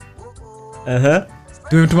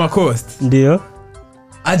tumemtuma Coast ndio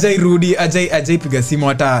ajairudi ajaipiga simu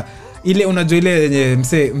hata ile unajua ile yenye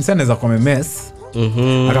mse anaweza kwa mess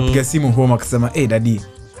akapiga simu home akasema daddy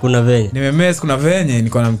kuna venye nimemes kuna venye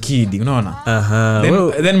niko na mkidi unaona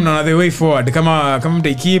then mnaona the way forward kama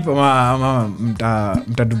mtaikeep ama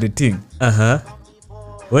mta do the thing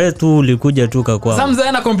wewe tu ulikuja tu kwa Samza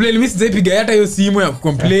ana complain mimi sijaipiga hata hiyo simu ya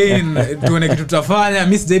kucomplain tuone kitu tutafanya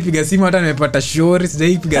mimi sijaipiga simu hata nimepata shauri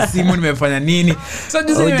sijaipiga simu nimefanya nini so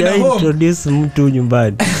juzi nimeenda home introduce mtu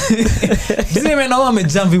nyumbani juzi nimeenda home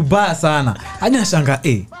amejam vibaya sana hadi nashangaa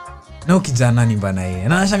na ukijana ni mbana yeye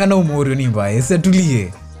na nashangaa na umorio ni mbaya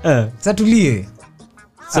satulie satulie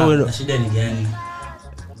so shida ni gani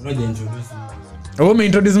unajua introduce wewe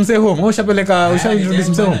umeintroduce mse home ushapeleka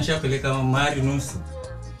introduce mse home ushapeleka mari nusu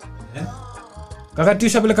kakati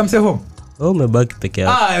ushapeleka mse home umebaki peke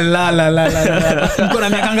yako la mko na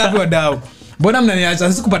miaka ngapi wadau mbona mnaniacha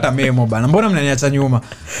sisi kupata memo bana mbona mnaniacha nyuma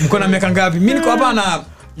mko na miaka ngapi mimi niko hapa na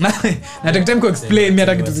take time ku explain mimi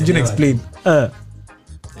hata kitu sijui explain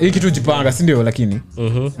hii kitu jipanga si ndio lakini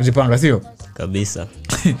jipanga sio kabisa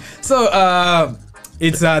so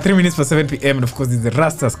it's 3 minutes for 7 p.m. and of course it's the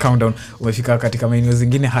Rastas countdown umefika katika maeneo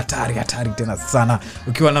zingine hatari tena sana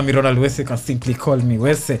ukiwa na Ronald Wese can simply call me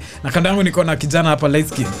Wese na kando yangu niko na kijana hapa light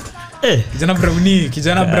skin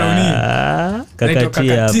kijana brownie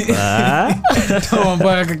kakati hapa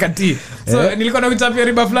toa kakati so nilikuwa nakuchapia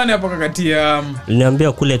riba fulani hapo kakati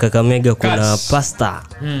niambia kule Kakamega kuna pasta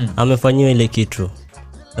amefanyiwa ile kitu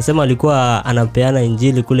nasema alikuwa anapeana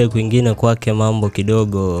injili kule kwingine kwake mambo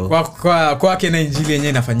kidogo kwake na injili yenyewe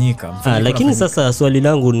inafanyika lakini sasa swali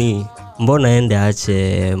langu ni mbona ende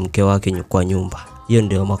aache mke wake kwa nyumba hiyo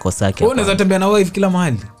ndio makosa yake unaweza tembea na wife kila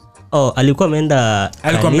mahali alikuwa ameenda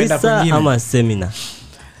kanisa ama seminar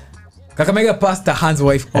Kakamega pastor hands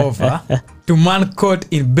wife over to man caught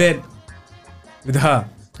in bed with her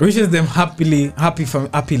wishes them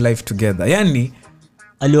happy life together yani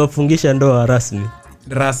aliwafungisha ndoa rasmi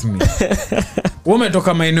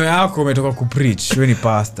umetoka maeneo yako umetoka kupreach wewe ni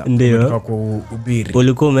pastor umetoka kuhubiri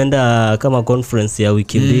ulikuwa umeenda kama conference ya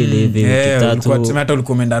wiki mbili hivi wiki tatu ulikuwa hata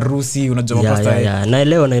ulikuwa umeenda Rusi unajua mapasta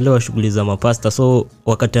naelewa shughuli za mapasta so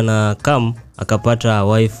wakati ana come akapata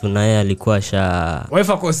wife na yeye alikuwa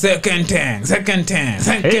wife ako second tank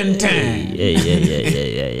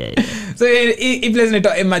so hii place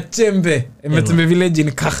inaitwa Emachembe village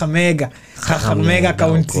in Kakamega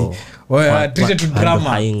county treated to drama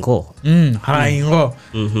haingo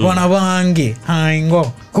wana wange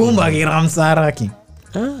haingo kumbagira msaraki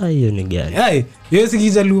hiyo ni gani hiyo si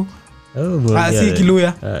Kijaluo si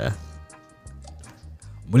Kiluya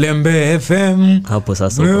Mulembe FM hapo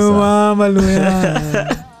sasa Maluya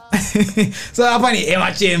so hapa ni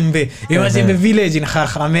Emachembe village in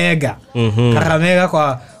Kakamega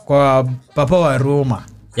kwa papa wa Roma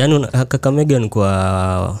yani Kakamega ni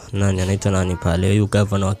kwa nani anaitwa nani pale huyu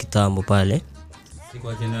governor wa kitambo pale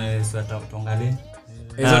kwa jina Swata Tongale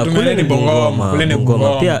kule ni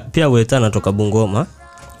Bungoma pia Weta anatoka Bungoma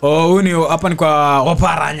huyu hapa ni kwa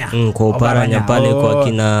Oparanya kwa Oparanya pale kwa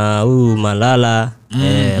kina huyu Malala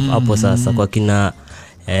hapo sasa kwa kina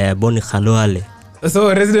Boni Khalwale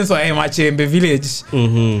so residents wa Emachembe village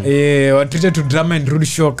were treated to drama and rude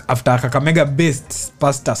shock after Kakamega based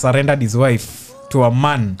pastor surrendered his wife to a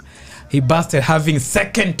man he busted having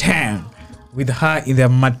second time with her in their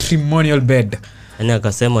matrimonial bed yani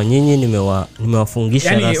akasema nyinyi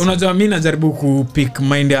nimewafungisha yani unajua mimi najaribu kupick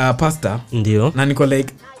mind ya pastor ndio na niko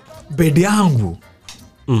like bed yangu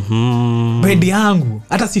bed yangu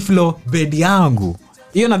hata si floor bed yangu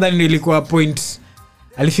hiyo nadhani ilikuwa point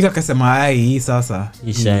alifika akasema hii sasa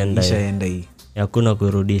ishaenda hii hakuna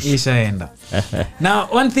kurudisha ishaenda now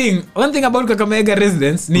one thing about Kakamega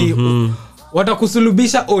residents ni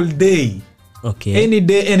watakusulubisha all day any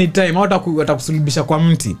day anytime watakusulubisha kwa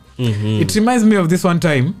mti it reminds me of this one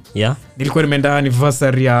time nilikuwa nimeenda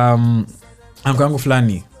anniversary ya uncle yangu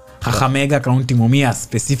fulani Kakamega county Mumias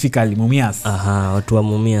specifically Mumias watu wa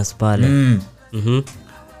Mumias pale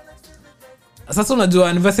sasa unajua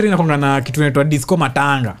anniversary inakuanga na kitu inaitwa disco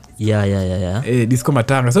matanga disco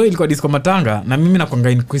matanga so ilikuwa disco matanga na mimi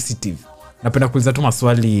nakuanga inquisitive napenda kuuliza tu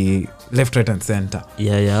maswali left right and center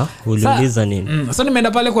uliuliza nini so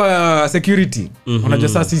nimeenda pale kwa security unajua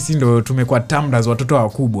sasa sisi ndo tumekuwa termed watoto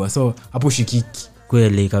wakubwa so hapo shikiki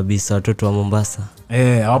kweli kabisa watoto wa Mombasa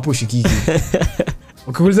hapo shikiki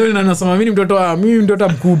ukiuliza wewe nasema mimi mtoto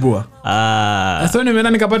mkubwa so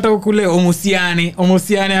nimeenda nikapata kule omusiane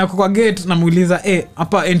yako kwa gate namuuliza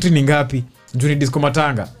hapa entry ni ngapi juu ni disco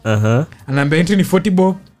matanga anaambia entry ni 40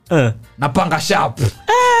 bob na panga sharp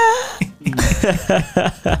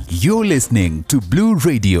You're listening to Blue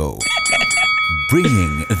Radio.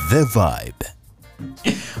 bringing the vibe.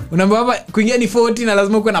 Unaambia hapa kuingia ni 40 na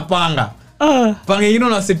lazima uwe na panga. Panga hilo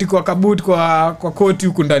na seti kwa kabut kwa koti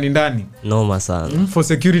huko ndani. Noma sana. For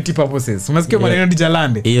security purposes. Umesikia maneno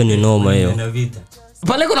Dijalande? Hiyo ni noma hiyo.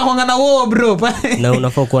 Pale kuna kuanga na war bro. Na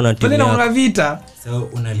unafaa kuwa na timu. Pale kuna vita. So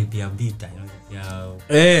unalipia vita,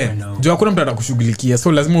 jua kuna mtu atakushughulikia.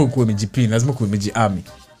 So lazima ukuwe umejipini, lazima ukuwe umejiami.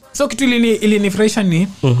 So kitu ilinifurahisha ni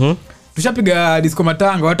tushapiga disco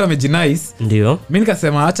matanga, watu wamejinice. Ndio. Mimi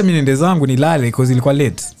nikasema acha mimi niende zangu nilale because ilikuwa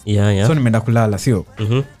late. Yeah. So nimeenda kulala, sio?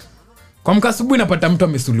 Kwa mka asubuhi napata mtu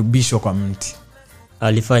amesulubishwa kwa mti.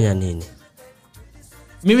 Alifanya nini?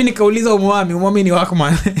 Mimi nikauliza umwami ni wako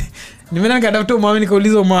man. Nimeenda nikatafuta umwami,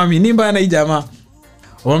 nikauliza umwami ni mbaya na hii jamaa.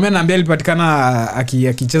 Umwami ananiambia alipatikana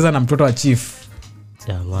akicheza na mtoto wa chief.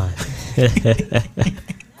 Jamani.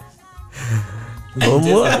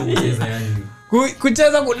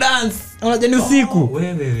 Kucheza kudance. Unajua ni usiku.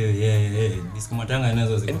 Wewe disco matanga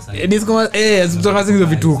nazo ziko sana. Disco zitoka hizo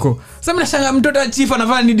vituko. Sasa mimi nashanga mtoto wa chief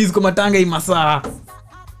anafanya ni disco matanga hii masaa.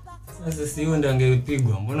 Sasa sio ndio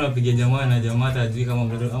angepigwa. Mbona wapige jamaa na jamaa hajui kama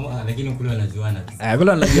mtoto ama lakini kule wanajuana. Kule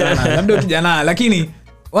wanajuana. Labda kijana lakini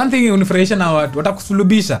one thing unifurahisha na watu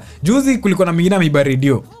watakusulubisha. Juzi kulikuwa na mwingine ameiba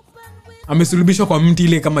radio. Amesulubishwa kwa mti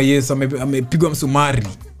ile kama Yesu, amepigwa msumari.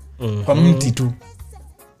 Kwa mti tu.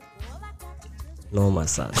 Noma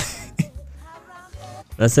sana.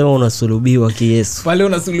 Nasema unasulubiwa kiyesu. Pale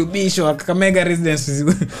unasulubishwa Kakamega residence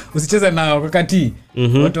usicheze nao wakati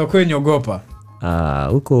watu wako nyogopa.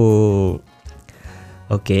 Huko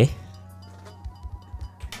okay.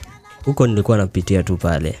 Huko nilikuwa napitia tu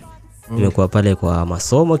pale. Nimekuwa pale kwa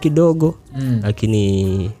masomo kidogo,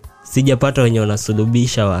 lakini sijapata wenye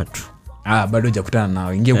wanasulubisha watu. Bado hujakutana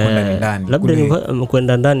nao. Ingia uko ndani. Labda ni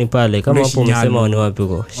kwenda ndani pale kama hapo umesema ni wapi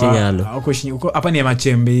huko? Shinyalo. Huko hapa ni ya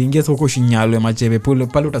Machembe. Ingia huko Shinyalo ya Machembe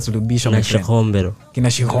pale utasulubishwa na Shihombero.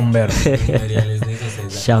 Kina Shihombero.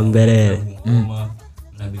 Shambere.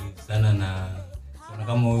 Sana na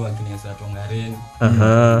kama huyu akiniesa Tongareni.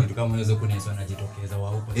 Kitu kama hizo kuniesa anajitokeza wa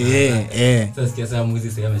huko. Sasa sikia sasa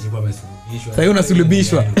mwizi sasa ameshikwa amesulubishwa. Sasa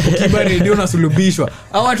unasulubishwa. Ukiba radio unasulubishwa.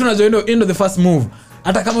 Hao watu unajua end of the first move.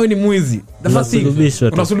 Hata kama wewe ni mwizi, the first thing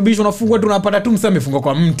unasulubishwa, unafungwa tu, unapata tu msame amefungwa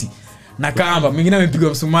kwa mti na kamba, mwingine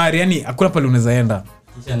amepigwa msumari, yani hakuna pale unaweza enda.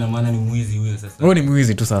 Kisha na maana ni mwizi huyo sasa. Wewe ni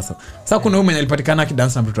mwizi tu sasa. Sasa kuna yule mwenye alipatikana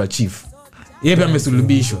akidance na mtoto wa chief. Yeye pia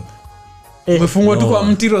amesulubishwa. Umefungwa tu kwa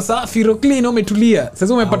mti ro safi ro clean, umetulia.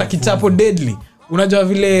 Sasa umepata kichapo deadly. Unajua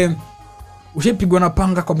vile ushepigwa na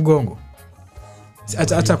panga kwa mgongo.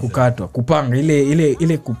 Acha kukatwa, kupanga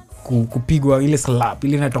ile kupigwa ile slap,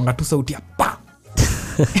 ile inatonga tu sauti ya pa.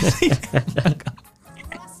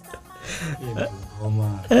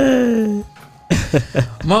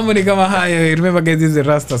 Mambo ni kama hayo. Remember guys, this is the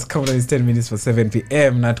Rastas Countdown is 10 minutes for 7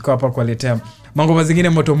 p.m. na tuko hapa kuwaletea mambo mazingine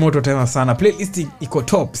moto tena sana. Playlist iko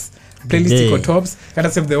tops.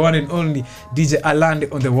 Kata save the one and only DJ Alande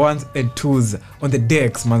on the ones and twos on the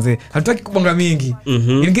decks manze. Hatutaki kubonga mingi.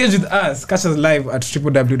 Engage with us. Catch us live at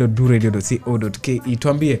www.radio.co.ke.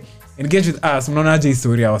 Tuambie, engage with us. Mnaonaje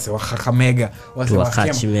historia wase wa Kakamega, wase wa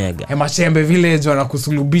Kachimega, Machembe village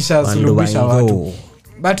wanakusulubisha watu.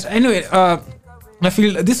 But anyway, I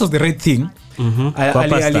feel this was the right thing.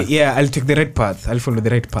 I'll take the right path. I'll follow the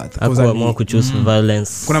right path. Hakuwa mwa kuchoose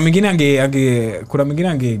violence. Kuna mwingine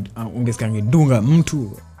ungesikia angedunga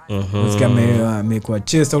mtu. Ungesikia amekuwa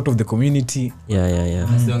chased out of the community.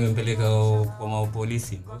 Sasa ungempeleka kwa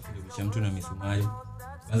polisi, wasulubisha mtu na misumari.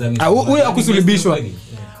 Huyo akusulubishwa.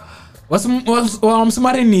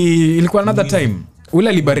 Msumari ni ilikuwa another time. Ule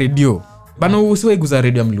aliba radio. Bana usiwahi guza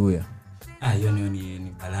radio Mluya. Hiyo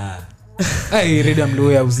ni balaa. Radio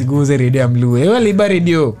Mluya, usiguze radio Mluya. Wewe aliba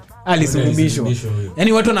radio, alisulubishwa.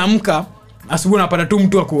 Yaani watu wanaamka asubuhi unapata tu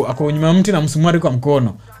mtu ako nyuma mti na msumari kwa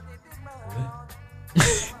mkono.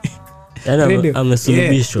 Yaani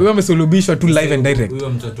amesulubishwa. Huyo amesulubishwa tu live and direct. Huyo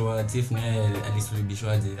mtoto wa chief naye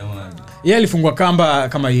alisulubishwaje kama yeye alifungwa kamba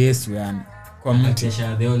kama Yesu yani kwa mti.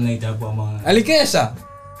 Kesha the all night hapo ama alikesha.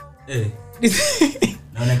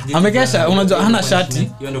 Amekesha, unajua hana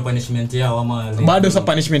shati. Hiyo ndio punishment yao ama bado sasa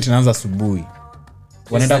punishment inaanza asubuhi.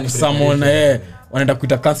 Wanaenda kusummon wanaenda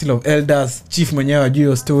kuita council of elders, chief mwenyewe ajui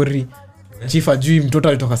hiyo story. Chief ajui mtoto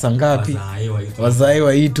alitoka saa ngapi. Wazai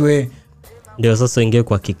waitwe. Ndio sasa ingie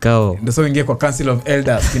kwa kikao. Ndio sasa ingie kwa council of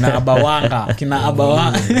elders kina Abawanga, kina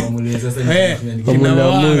Abawanga.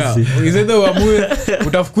 Izedo uamue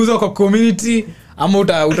utafukuzwa kwa community ama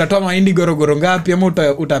utatoa mahindi gorogoro ngapi ama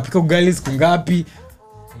utapika ugali siku ngapi.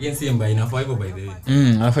 Simba inafaa hivyo by the way.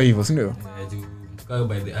 Inafaa hivyo, si ndio? Tukao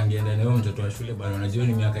by the angeenda na mtoto wa shule bado unajua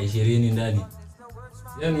ni miaka 20 ndani.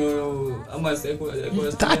 yani ama seko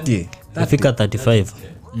 30 Nafika 35.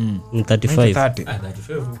 Ni 35.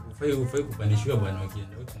 35 ufai kupanishiwa bwana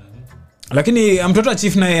wakienda wote na mtu. Lakini mtoto wa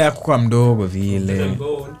chief naye hakuwa mdogo vile.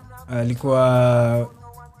 Alikuwa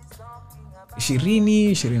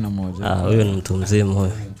 21. Huyo ni mtu mzima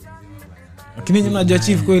huyo. Lakini nyinyi mnajua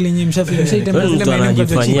chief kweli nyinyi mshaitembea zile maeneo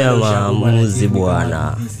anajifanyia maamuzi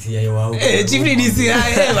bwana. Chief ni DCI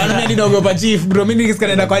bwana, mimi naogopa chief bro. Mimi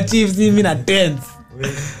nikisikia kwa chief mimi na tense.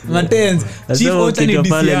 Na tense. Chief wote ni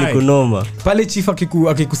DCI. Pale chief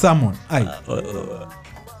akikusummon. Ai.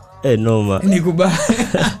 Noma. Nikubali.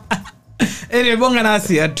 Bonga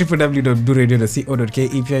nasi at www.bluradio.co.ke.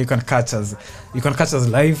 Pia you can catch us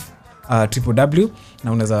live www,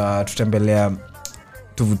 na unaweza tutembelea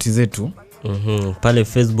tovuti zetu. Pale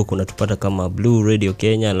Facebook unatupata kama Blue Radio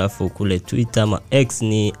Kenya, alafu kule Twitter ama X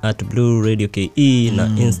ni @BlueRadioKE na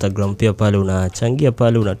Instagram pia pale unachangia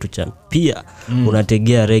pale unatuchampia.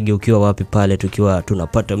 Unategea reggae ukiwa wapi pale tukiwa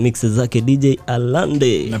tunapata mixes zake DJ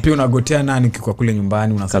Alande. Na pia unagotea nani kwa kule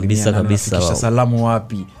nyumbani unasalimia kabisa salamu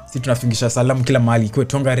wapi? Sisi tunafikisha salamu kila mahali, iko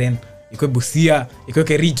Tongaren, iko Busia, iko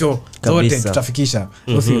Kericho, zote tutafikisha.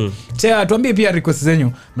 Sio tuambie pia request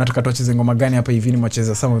zenyu, nataka tuacheze ngoma gani hapa hivi, ni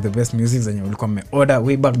mwacheza some of the best music zenye ulikuwa umeorder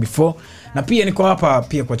way back before, na pia niko hapa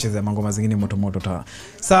pia kuacheza ngoma zingine moto moto ta.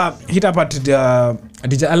 Sasa hit hapa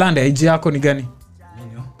DJ Alande, IG yako ni gani?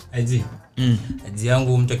 IG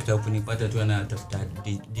yangu mtu akitaka kunipata tu anatafuta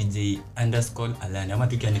DJ_Alande ama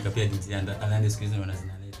tukiandika pia DJ Alande siku hizo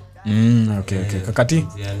wanazinaleta. Okay. Kakati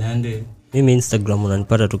DJ Alande. Mimi Instagram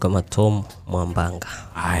unanipata tu kama Tom Mwambanga.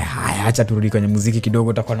 Haya acha turudi kwenye muziki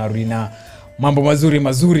kidogo, tutakuwa narudi na mambo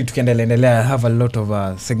mazuri tukiendelea. I have a lot of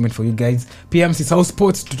segment for you guys. Pia msisahau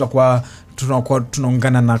sports, tutakuwa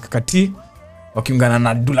tunaungana na Kakati wakiungana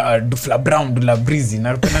na Dufla Brown, Dula Breezy.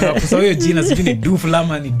 Na tunataka kusahau hiyo jina, sijui ni Dufla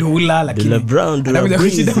ama ni Dula, lakini Dula Brown, Dula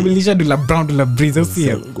Breezy. Dula Brown, Dula Breezy.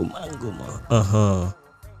 Usio.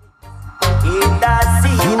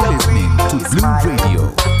 You're listening to Blue Radio.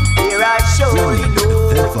 Here I show you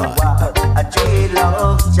a true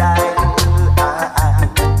love's child.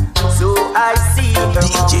 So I see her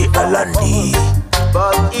DJ Alande.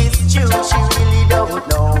 but it's true she really don't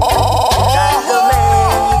know that the man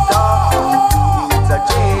you talking to is a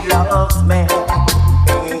true love's man.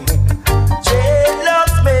 True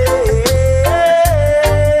love's man.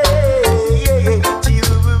 You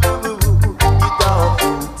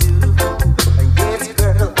talking to, yes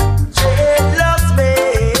girl. True love's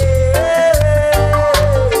man.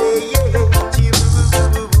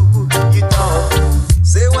 You talking.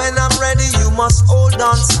 Say when I'm ready you must hold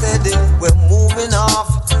on steady. We're moving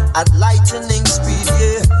off at lightning speed,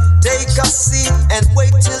 yeah. Take a seat and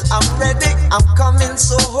wait till I'm ready. I'm coming,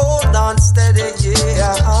 so hold on steady,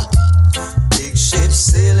 yeah. Big ship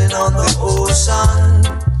sailing on the ocean.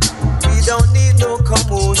 We don't need no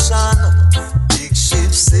commotion. Big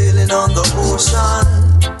ship sailing on the ocean.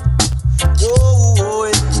 Whoa,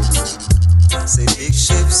 yeah. Say big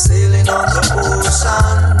ship sailing on the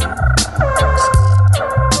ocean.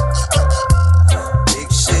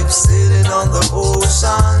 Sailing on the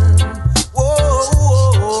ocean.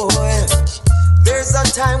 Whoa, there's a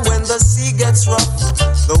time when the sea gets rough,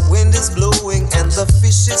 the wind is blowing and the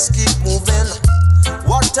fishes keep moving.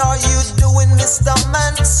 What are you doing, Mr.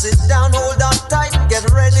 Man? Sit down, hold on tight, get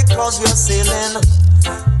ready cause we're sailing.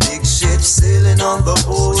 Big ship sailing on the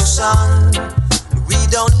ocean. We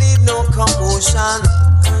don't need no commotion.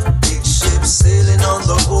 Big ship sailing on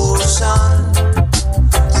the ocean.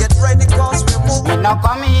 Get ready cause we're moving. Me not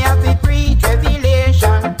come here to preach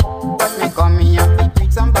revelation, but me come here to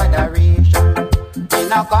preach some botheration. Me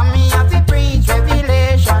not come here to preach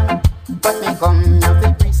revelation, but me come here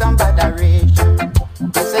to preach some botheration.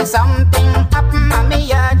 Me say something happen at me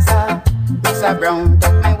yard, sir. Mr. Brown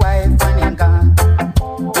take my wife and him gone.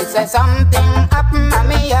 Me say something happen at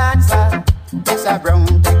me yard, sir. Mr. Brown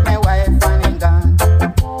take my wife and him gone.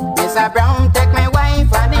 Mr. Brown take my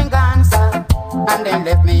wife and him gone, sir. And then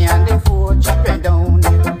left me on the foot chopping down.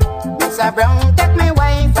 Mr. Brown take my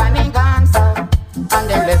wife and he gone, sir. And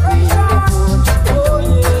then left me on the foot chopping down.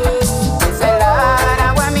 Me say, Lord,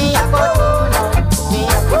 I want me a go to now. Me a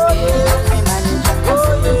go stay with me man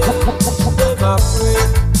chopping.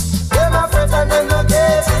 Them afraid and them no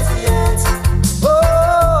get it yet. Oh,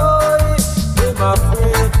 them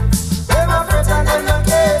afraid and them no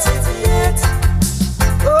get it yet.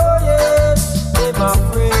 Oh yeah.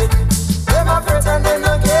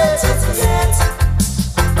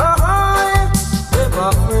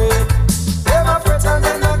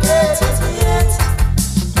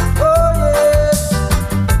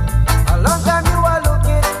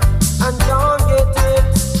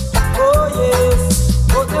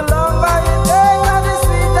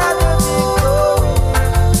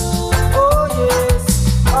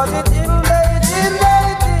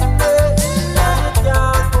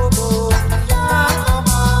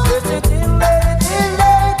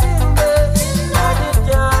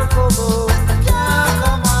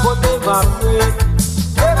 afraid.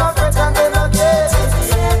 Them afraid and they not get it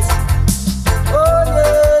yet. Oh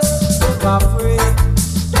yes, them afraid.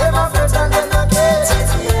 Them afraid and they not get it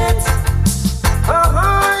yet. Them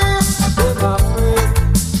afraid.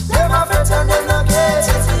 Them afraid and they not get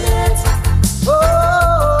it yet. Oh,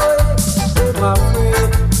 them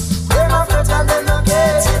afraid. Them afraid and they not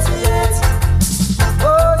get it yet.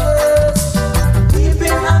 Oh yes,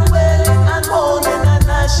 weeping and wailing and moaning and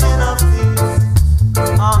gnashing of teeth.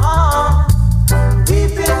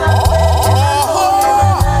 Weeping and wailing and moaning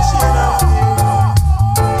and gnashing of teeth.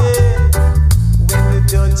 Yeah, when the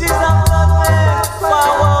judges and blood went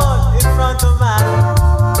forward in front of man,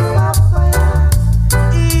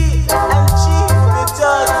 he and chief the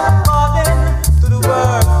judge according to the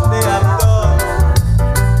work they have done.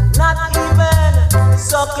 Not even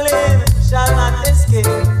suckling shall not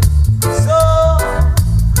escape. So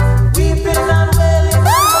weeping and wailing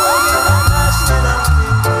and moaning and gnashing of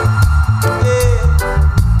teeth. Yeah,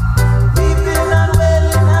 weeping and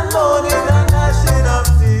wailing and moaning and gnashing of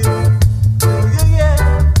teeth. Yeah,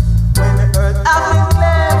 when the earth has been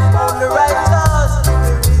cleansed, the righteous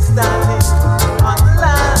will be standing on the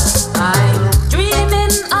land. I'm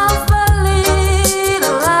dreaming of a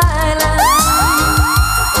little island,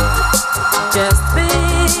 just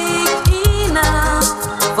big enough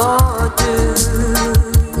for two.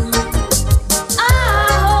 I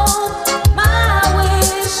hope my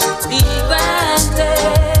wish be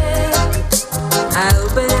granted. I'll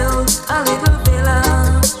build a little villa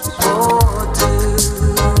for two.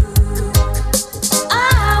 I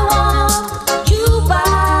want you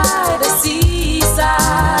by the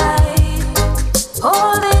seaside,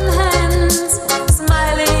 holding hands,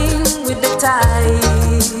 smiling with the tide,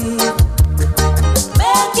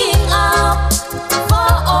 making up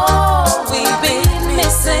for all we've been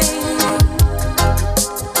missing.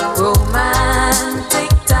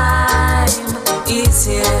 Romantic time is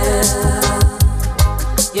here.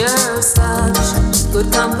 You're such good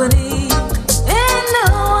company, and no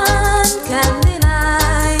one can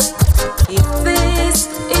deny. If this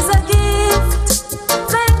is a gift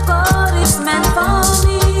that God is meant for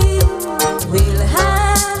me, we'll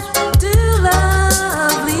have two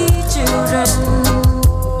lovely children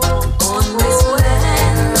on this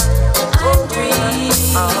land I'm dreaming.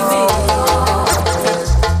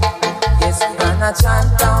 Yes, we gonna chant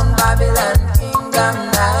down Babylon kingdom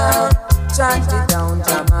now. Chant it down,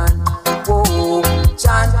 Jaman. Oh,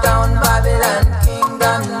 chant down Babylon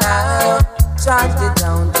kingdom now. Chant it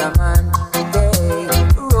down, Jaman. Hey,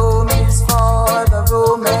 Rome is for the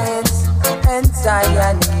Romans, and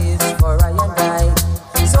Zion is for I and I.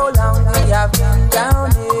 So long we have been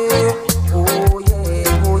down here. Oh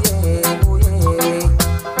yeah, oh yeah, oh yeah.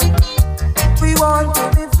 We want to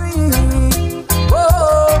be free,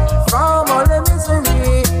 oh, from all the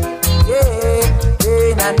misery, yeah,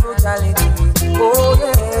 pain and brutality. Oh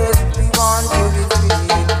yes, we want to be free.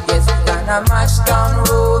 Yes, we gonna mash down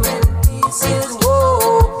Rome in pieces,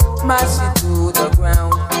 whoa, mash it to the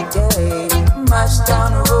ground, yeah, mash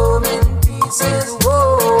down Rome in pieces,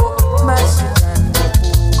 whoa, mash it down,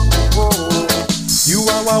 whoa. You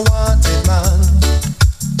are a wanted man,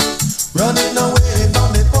 running away from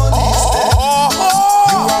the police state.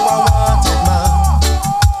 You are a wanted man,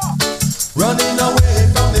 running away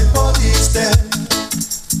from the police state.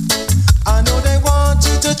 I know they want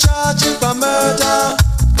you to charge you for murder,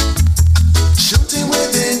 shooting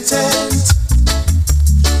with intent,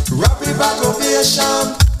 robbery by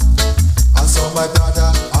probation. I saw my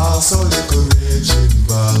brother, also little rage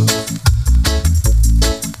involved.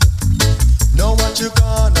 Know what you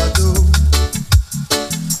gonna do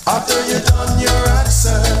after you done your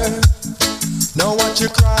answer? Know what you're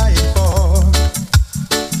crying for?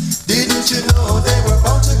 Didn't you know they were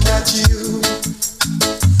about to catch you?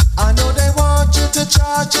 I know they want you to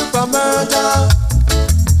charge you for murder,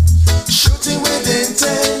 shooting with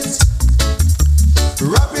intent,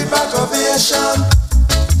 robbery by probation.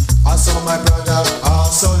 I saw my brother,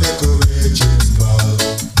 also little rage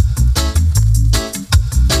involved.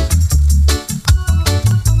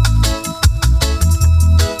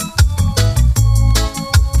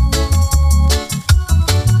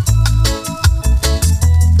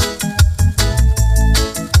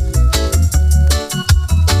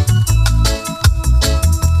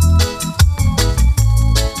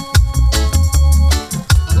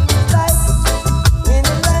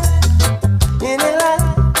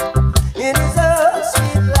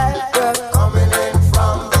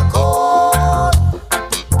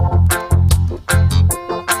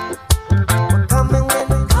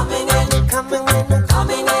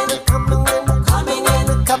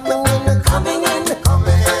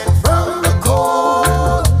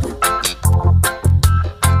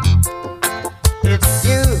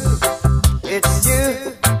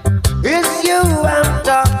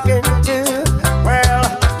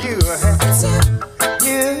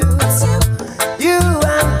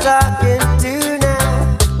 talking to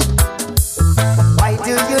now? Why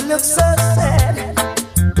do you look so sad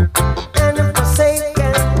and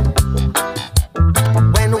forsaken?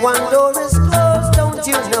 When one door is closed, don't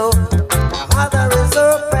you know the other is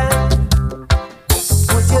open?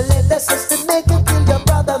 Would you let the sister make it kill your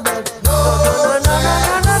brother, man? No,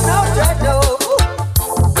 Dread, no.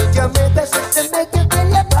 Would you make the sister make it kill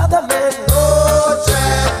your brother, man? No,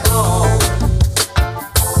 Dread, no.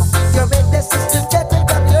 You make the sister get it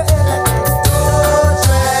from your element. No,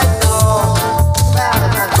 Dread, no.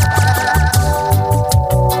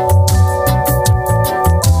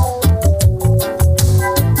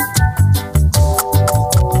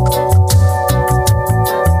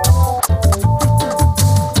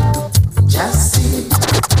 Just see,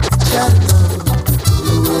 just know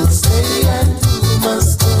who will stay and who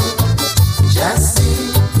must go. Just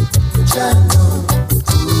see, just know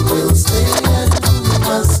who will stay and who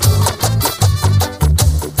must go.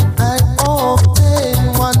 I often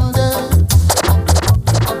wonder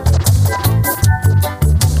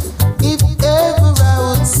if ever I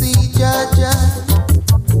would see Jaja.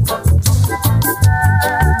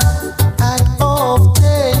 I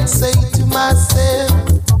often say to myself,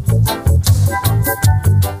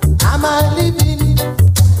 am I living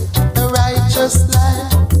a righteous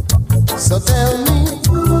life? So tell me,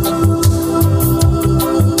 who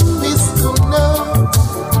is to know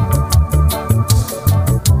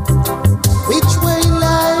which way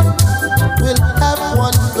life will have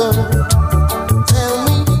one go? Tell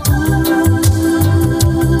me, who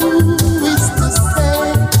is to say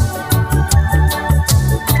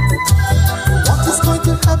what is going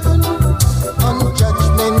to happen on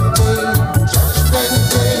Judgment Day? Judgment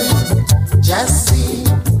Day. Just see,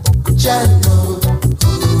 just know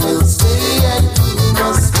who will stay and who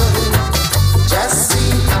must go. Just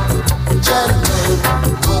see, just know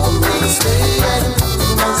who will stay and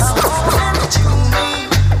who must go.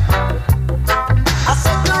 I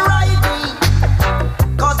said to ride me,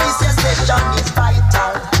 'cause this your session is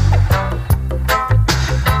vital.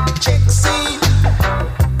 Check scene,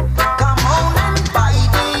 come on and bite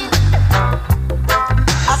me.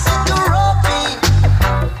 I said to rope me,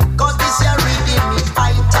 'cause this your rhythm is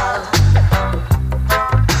vital.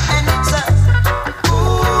 And it's a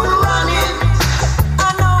cool running. I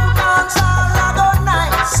know dance all I go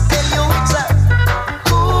nights. Tell you it's a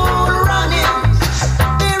cool running.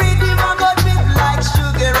 The rhythm I got with like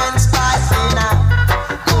sugar and spice in a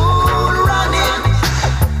cool running.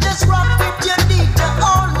 Just rock with your DJ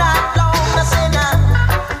all night long. I say now,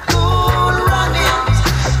 cool running.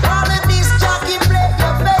 While the disc jockey play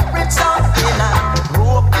your favorite song in a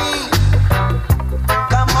ropey.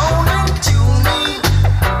 Come on and tune me.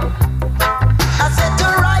 I said to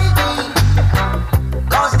ride me,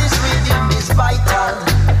 'cause this rhythm is vital.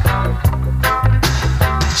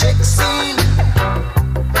 Check scene,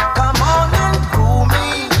 come on and groove me.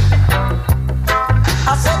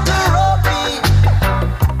 I said to rope me,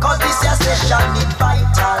 'cause this your session is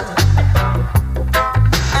vital.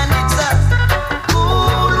 And it's a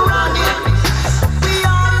cool running. We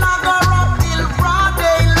all not go rock till broad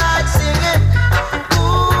daylight singing.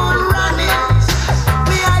 Cool running.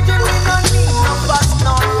 We hiding, we no need no fuss,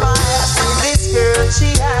 no fire. See this girl, she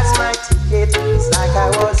has my ticket. It's like I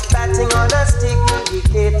was batting on a sticky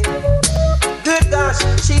wicket. Good gosh,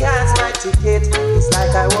 she has my ticket. It's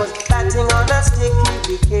like I was batting on a sticky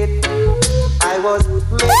wicket. I was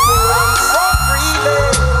making rain so freely,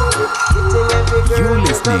 hitting every girl You're with the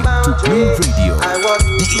listening to boundary. Blue Radio. I was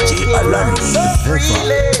making rain so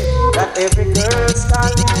freely that every girl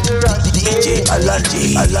started to rush me.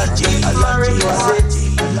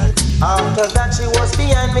 After that she was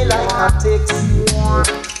behind me like hotcakes.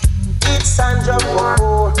 It's Sandra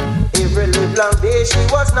Popo. Every live long day she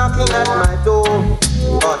was knocking at my door.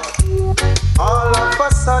 But all of a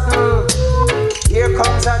sudden, here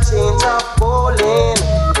comes a change of bowling.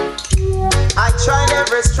 I tried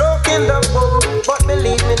every stroke in the book, but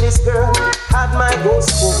believe me, this girl had my ghost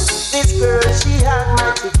book. This girl, she had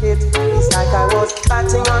my ticket. It's like I was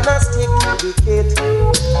batting on a sticky wicket.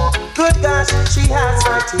 Good gosh, she has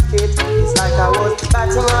my ticket. It's like I was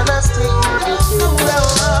batting on a sticky wicket.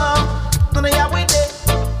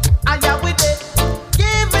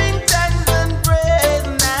 Giving thanks and praise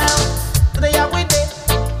now.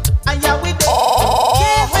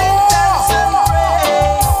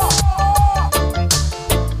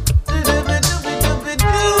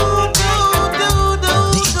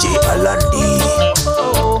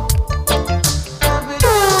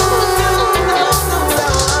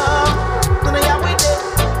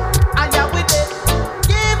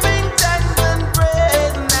 Giving thanks and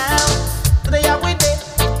praise.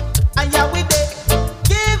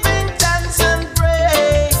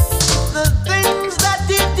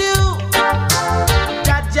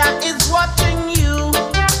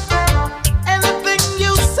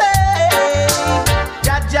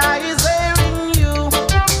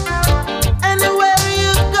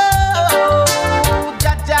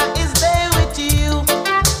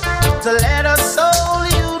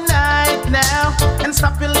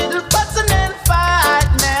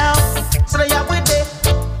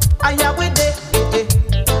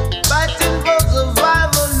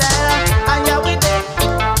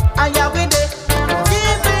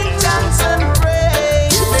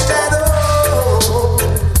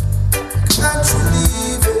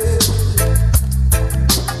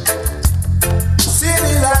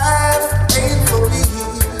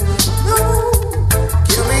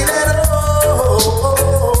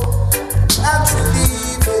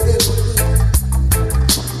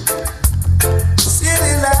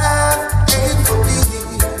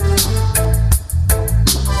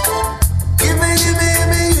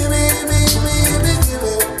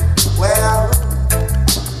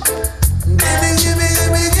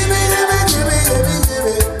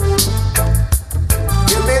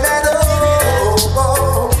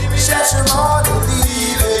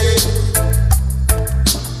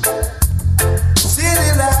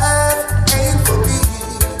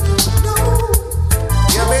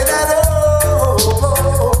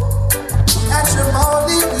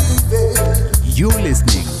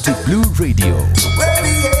 to Blue Radio. Where the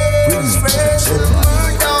air is fresh and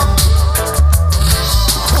murder.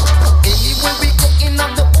 He will be cooking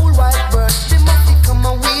up the old white bird. They must become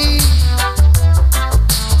a weed.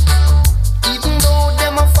 Even though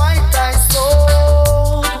them a fight I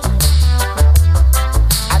soul,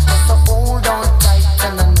 I just a hold on tight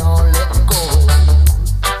and I know let go.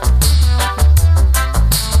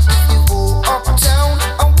 If you go uptown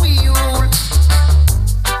and we rule,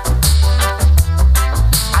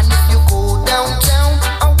 and if you go downtown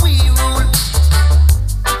and we rule,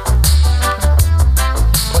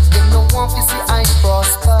 but them no want to see I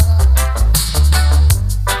prosper.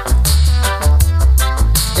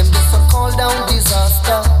 Them just a call down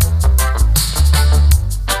disaster.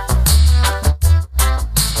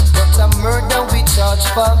 But a murder we charge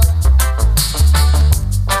for.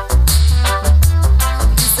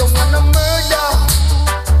 This a wanna murder.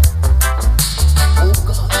 Oh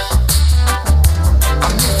gosh.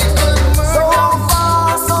 I'm murder. So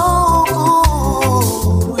far so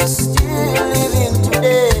good. We're still living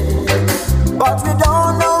today, but we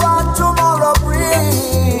don't know what tomorrow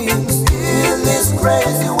brings. In this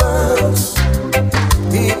crazy world,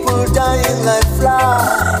 people dying like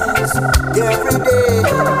flies every day.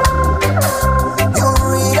 You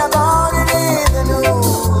read about it in the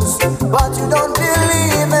news, but you don't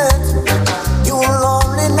believe it. You'll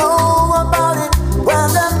only know about it when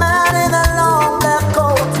the man in the long black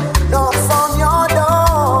coat knocks on your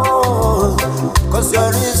door. 'Cause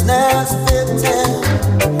you're his next victim.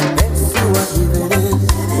 Yes, you are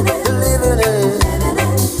living it.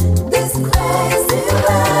 This crazy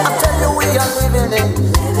world. I tell you we are living it.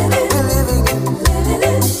 We're living it.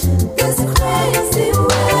 This crazy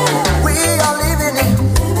world. We are living it.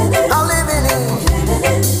 I'm living it.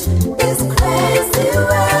 This crazy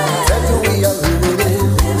world. Tell you we are living it.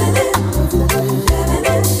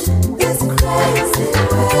 This crazy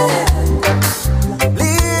world.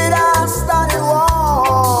 Leaders started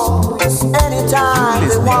wars anytime they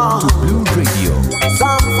Listening want. to Blue Radio.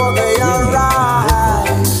 Some for their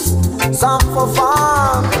rights, some for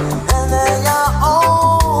fun, and their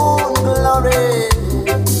own glory.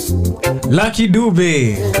 Lucky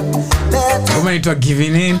Dube. Let Kama inaitwa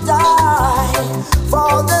Giving In. die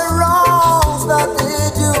for the wrongs that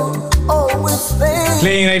they do. Always fail.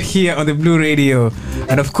 Playing right here on the Blue Radio.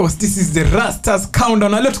 And of course, this is the Rastas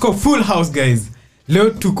Countdown. Now let's go full house, guys. Leo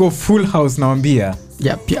tuko full house nawambia.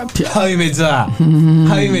 Yep. How imejaa.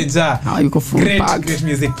 How imejaa. How yuko full packed. Great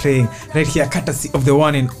music playing right here, courtesy of the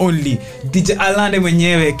one and only DJ Alande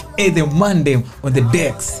mwenyewe, the Monday on the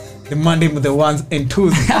decks. The Monday with the ones and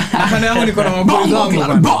twos. Na kando yangu niko na maboy zangu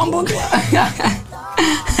bana. Bombo.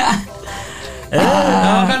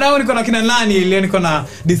 Na kando yangu niko na kina nani leo, niko na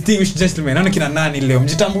distinguished gentlemen. Naona kina nani leo.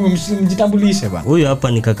 Mjitambulishe bana. Huyu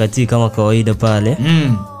hapa ni kakati kama kawaida pale.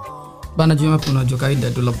 Bana jua hapo unajua kaida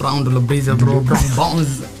dola brown dola blazer bro brown bones.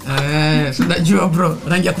 Unajua bro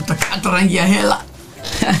rangi ya kutakata rangi ya hela.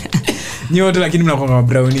 Ni wote lakini mnakuwa kama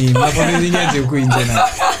brownie. Mnakuwa nyenyaje huko nje na.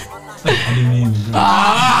 Hadi mimi.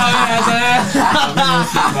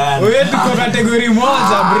 Wewe tuko kategori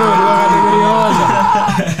moja bro, kategori moja.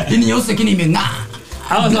 Hii nyeusi kini imeng'aa.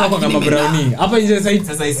 Hawa sana kwa kama brownie. Hapa nje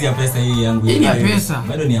Sasa hii si ya pesa hii yangu. Hii ni ya pesa.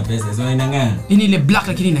 Bado ni ya pesa. Sio inang'aa. Hii ni ile black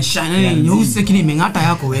lakini ina shine. Nyeusi kini imeng'ata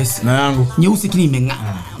yako wewe. na yangu. Nyeusi kini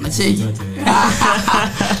imeng'aa. Unacheki.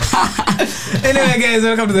 Anyway guys,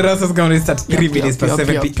 welcome to the Rastas Countdown. It starts 3 minutes past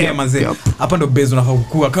 7 p.m. manze. Hapa ndo base unafaa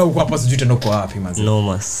kukua. Kaa uko hapa sijui tena uko wapi manze.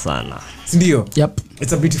 Noma sana. Ndio. Yep.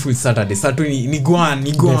 It's a beautiful Saturday. Saturday ni Guan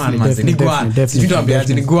manze. Ni Guan. Definitely. Sijui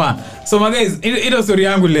tuambiaje ni Guan. So my guys, ile story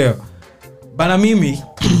yangu leo. Bana mimi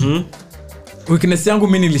weakness yangu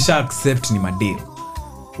mimi nilisha accept ni madem.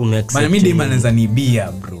 Umeaccept. Bana mimi dem anaweza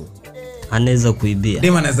nibia bro. Anaweza kuibia.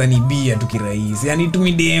 Dem anaweza nibia tu kirahisi. Yaani tu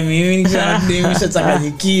midem mimi nikisha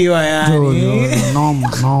changanyikiwa yani.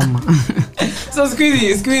 Noma. So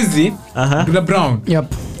squeezy. Dula Brown. Yep.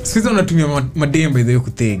 Squeezy unatumia madem by the way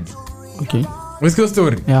kutegi. Okay. Unasikia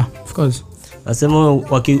story? Yeah, of course. Nasema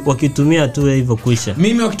wakitumia tu hivyo kuisha.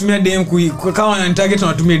 Mimi wakitumia dem kama wananitarget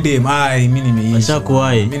tunatumia dem. Ai mimi nimeisha.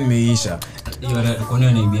 Ashakuwai. Mimi nimeisha. Hiyo kwani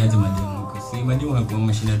anaibiaje mademu huko? Si mademu wanakuwa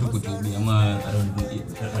mashine tu kutubia ama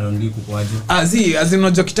around kukwaje?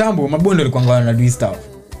 Unajua kitambo mabondo alikuwa ngana na do stuff.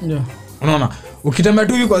 Yeah. Unaona? Ukitembea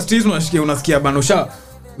tu hivi kwa streets unasikia bana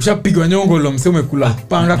ushapigwa nyongo lo mseme umekula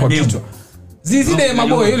panga kwa kichwa. Zile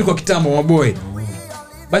maboy hiyo ilikuwa kitambo maboy.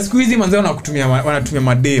 Basi siku hizi manzao wanatumia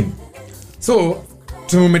madem. So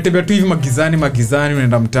tumetembea tu hivi magizani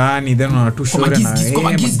unaenda mtaani then unatushora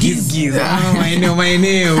na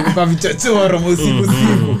maeneo kwa vichochoro usiku.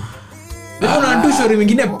 Ndio unatushora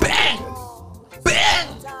mingine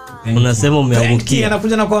unasema umeangukia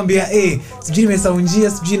anakuja na kuambia sijui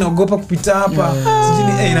nimesaunjia sijui naogopa kupita hapa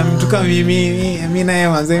sijui na mtu kama mimi na yeye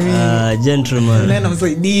manze mimi gentleman na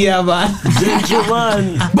namsaidia bana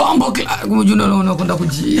gentleman bombo kumjuna unakwenda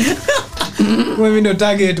kuji mimi ndo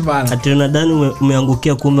target bana ati unadhani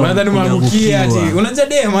umeangukia kumbe unadhani umeangukia ati unajua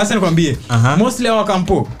dem hasa nikwambie mostly hawa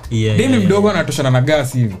kampo dem mdogo anatoshana na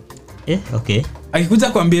gas hivi okay akikuja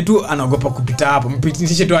kwambie tu anaogopa kupita hapo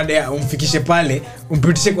mpitishe tu hadi umfikishe pale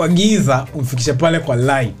umpitishe kwa giza umfikishe pale kwa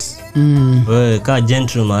light wewe ka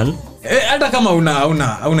gentleman hata kama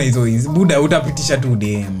una hizo buda utapitisha tu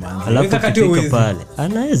dem man alafu kufika pale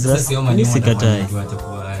anaweza nisikatai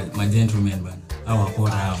watakuwa ma gentleman bana au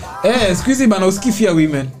akora hao squeeze bana usikifia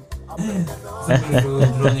women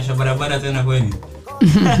tunaonyesha barabara tena kweli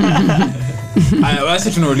aya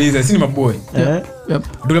basi tunauliza si ni maboy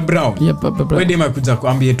Dula Brown wewe dema kuja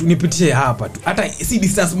kuambia tu nipitie hapa tu hata si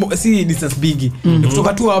distance big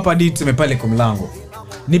kutoka tu hapa hadi tuseme pale kwa mlango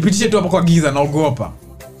nipitishe tu hapa kwa giza naogopa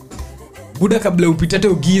buda kabla upite hata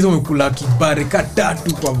giza umekula kibarika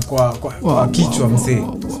 3 kwa kichwa mzee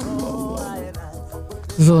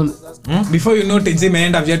so before you know tenje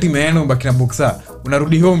imeenda viatu imeenda ubaki na boxer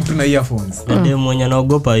unarudi home tu na earphones ndio mwenye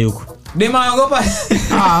anaogopa yuko dema anaogopa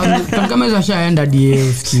kama hizo ashaenda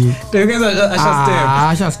DFT tengeza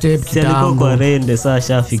asha step kitambo kwa rende sasa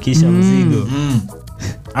ashafikisha mzigo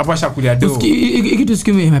hapo ashakulia do kitu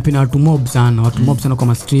sikime imepina watu mob sana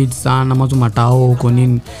kwa street sana mazo matao huko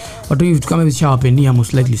nini watu hivi kama hivi shawapenia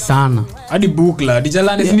most likely sana hadi bukla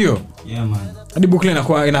dijalani ndio man hadi bukla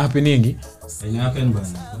inakuwa ina happening happen bana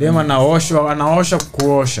dema anaosha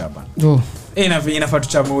kuosha bana inafaa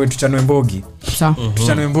tuchanue mbogi sawa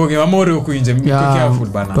tuchanue mbogi mamori huko nje be careful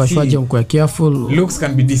bana tuashwaje mko careful looks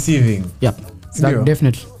can be deceiving that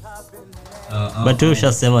definitely but wewe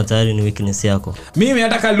ushasema tayari ni weakness yako mimi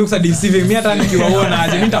hata ka looks are deceiving mimi hata nikiwaona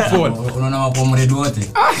aje nitafall unaona mapomred wote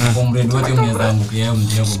mnaweza angukia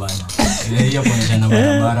mjego bana hiyo kwa na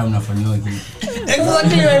barabara mnafanywa kitu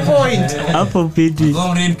exactly my point hapo piti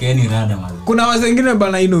pomred kaeni rada man kuna wengine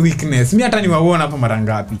bana ino weakness mimi hata niwaona hapa mara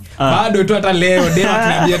ngapi bado tu hata leo dema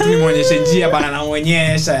tunaambia tu nimuonyeshe njia bana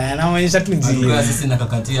namuonyesha tu njia sisi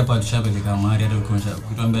nakakatia hapa tushapeleka mahali hata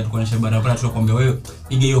ukituambia tukuonyeshe barabara tutakwambia wewe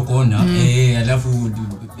pige hiyo kona alafu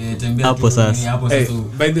tembea hapo sasa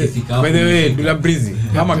by the way Dula Breezy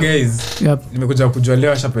kama guys nimekuja kujua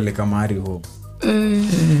leo ashapeleka mahali huko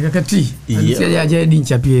kakati aje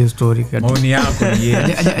dinchapia hiyo story kati maoni yako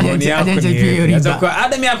ni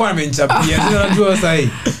Adam yako amenichapia unajua sasa hii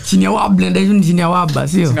chini ya wable ndio chini ya waba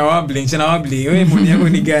sio chini ya wable wewe maoni yako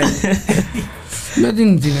ni gani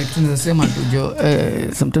lakini tunasema tu jo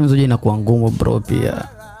sometimes hoja inakuwa ngumu bro pia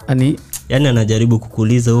yani anajaribu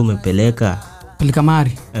kukuuliza wewe umepeleka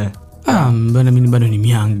mari bana mimi bado ni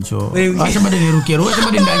mianjo acha bado niruke acha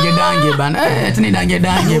bado dange bana tena dange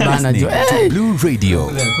bana jo Blue Radio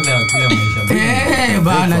kule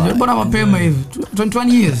bana jo bora mapema hivi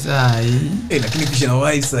 21 years lakini kisha na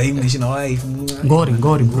wife sasa hivi nishi na wife ngori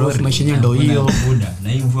bro maisha yenyewe ndio hiyo buda na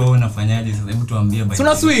hivyo wewe unafanyaje sasa hebu tuambie basi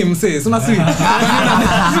tuna swim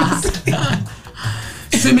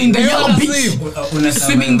swimming in the yellow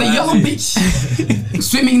beach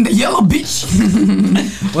swimming in the yellow beach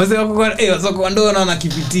wazee ndo na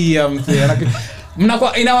kipitia mzee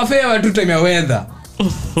mnakuwa inawafea watu time ya weather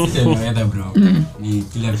bro ni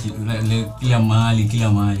kila mahali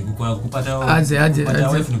kupata aje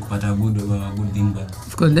wife ni kupata good thing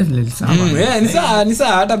of course definitely ni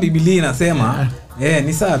saa hata Biblia inasema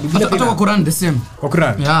ni saa Biblia hata kwa Quran the same kwa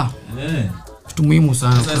Quran kitu muhimu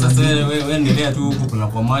sana sasa wewe endelea tu huko kula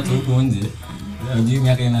kwa macho huko nje Jimmy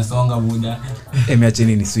yake inasonga buda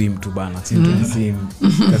acheni ni swim tu bana swim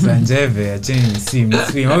sasa njeve acheni ni swim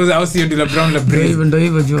au sio Dula Brown la Breeze ndio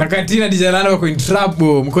hivyo jo kakatina dijalana wako in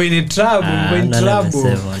trouble mko in trouble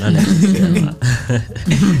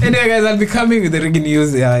anyway guys I'll be coming with the reggae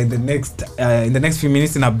news in the next few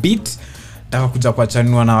minutes in a bit nataka kuja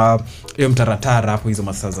kuachanua na hiyo mtaratara hapo hizo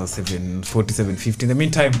masaa za 7:47:50 in the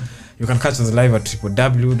meantime you can catch us live at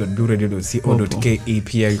www.blueradio.co.ke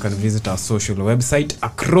pia you can visit our social website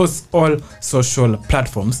across all social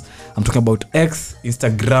platforms I'm talking about X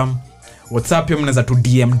Instagram WhatsApp pia mnaweza tu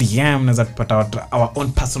DM mnaweza kupata our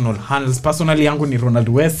own personal handles personally yangu ni Ronald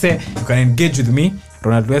Wese you can engage with me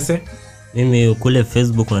Ronald Wese mimi kule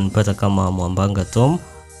Facebook unanipata kama Mwambanga Tom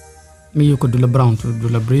mimi yuko Dula Brown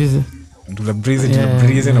Dula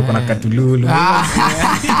Breeze na kuna Katululu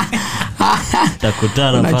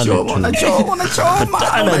takutana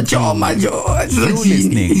pale unachoma jo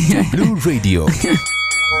listening to Blue Radio.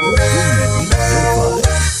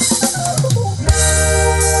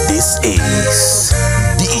 This is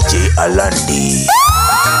DJ Alandi.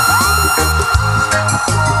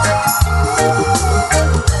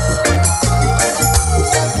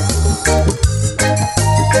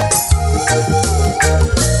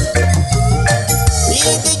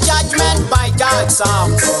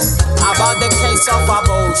 about the case of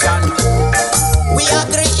abortion. We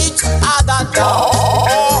agree each other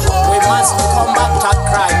that we must combat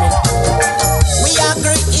crime. We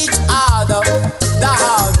agree each other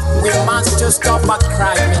that we must just stop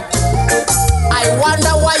crime. I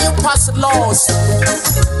wonder why you pass laws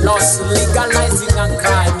legalizing a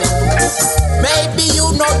crime. Maybe you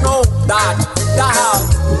don't know that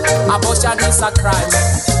abortion is a crime.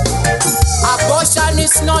 Abortion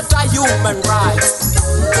is not a human right.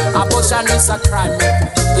 Abortion is a crime.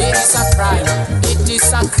 It is a crime. It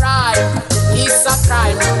is a crime. It's a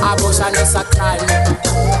crime. Abortion is a crime.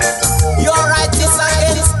 Your right is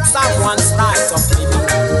against someone's right of living.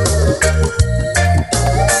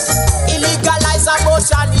 Illegalize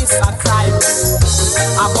abortion is a crime.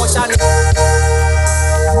 Abortion.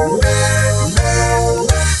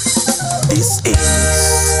 This is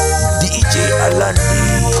DJ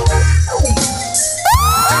Alandi.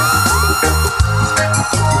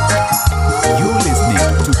 You're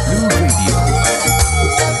listening to Blue Radio,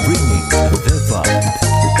 bringing the vibe.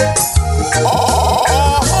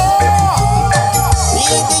 Be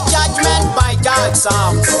the judgment by God's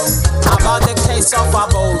sample about the case of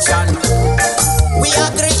abortion. We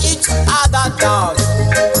agree each other that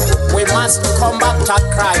we must combat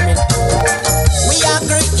crime. We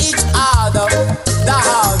agree each other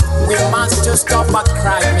that we must just stop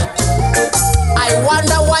crime. I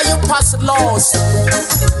wonder why you pass laws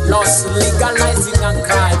legalizing a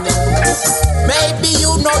crime. Maybe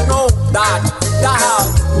you don't know that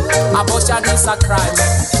abortion is a crime.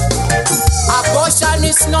 Abortion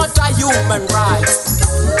is not a human right.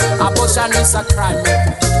 Abortion is a crime.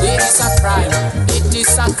 It is a crime. It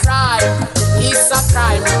is a crime. It's a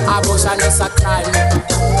crime. Abortion is a crime.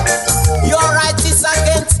 Your right is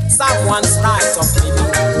against someone's right of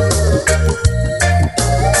living.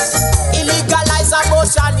 Illegalize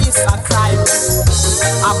abortion is a crime.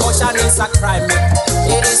 Abortion is a crime.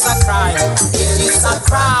 It is a crime. It is a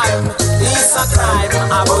crime. It's a crime.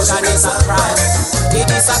 Abortion is a crime. It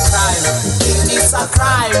is a crime. It is a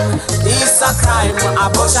crime. It's a crime.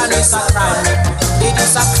 Abortion is a crime. It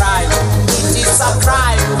is a crime. It is a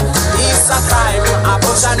crime. It's a crime.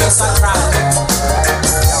 Abortion is a crime.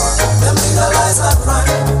 Them legalize a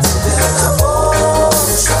crime.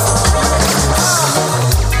 Abortion.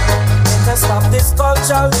 To stop this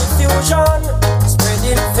cultural diffusion,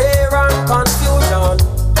 spreading fear and confusion,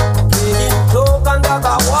 creating cloak and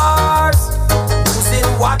dagger wars, using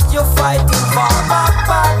what you're fighting for. Back,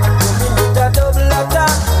 moving with a double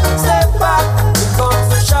attack. Step back, here comes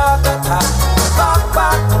the shark attack.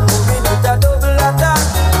 Back, moving with a double attack.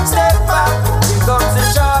 Step back, here comes the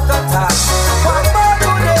shark attack. What more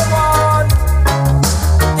do they want?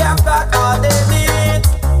 They've got all they need.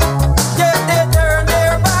 Yet they turn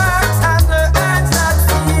their backs and their hands that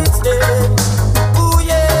feeds them. Ooh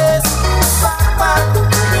yes, back,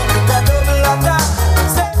 moving with a double attack.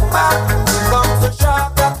 Step back, here comes the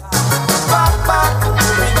shark attack. Back,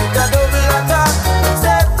 moving with a double attack.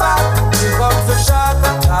 Step back, here comes the shark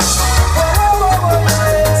attack. Whoa,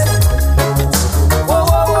 yes.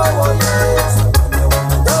 Whoa, yes.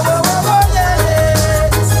 Whoa,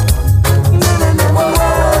 yes.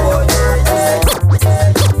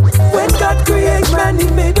 When God created man, He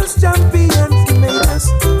made us champions. He made us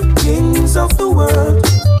kings of the world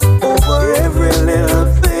over every little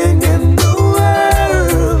thing in the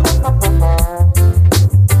world.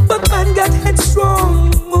 But man got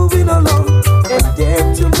headstrong, moving along, and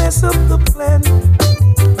dared to mess up the plan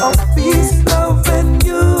of peace, love, and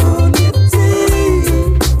unity.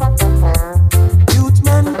 Youth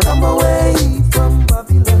man, come away from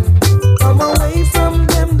Babylon. Come away from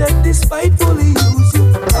them that despitefully use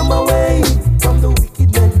you. Come away from the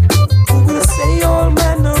wicked men who will say all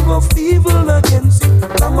manner of evil against you.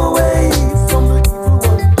 Come away from the evil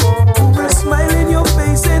one who will smile in your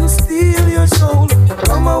face and steal your soul.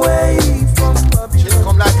 Come away from Babylon.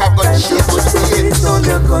 Come like I've got And shit put on your feet on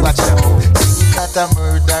your Watch gun. out. Singing that a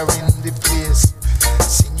murder in the place.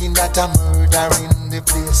 Singing that a murder in the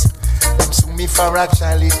place. Them sue me for a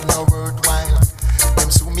child, it no worthwhile. Them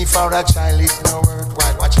sue me for a child, it no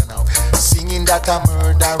worthwhile. Watch out now. Singing that a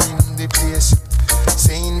murder in the place.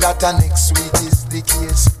 Saying that a next week is the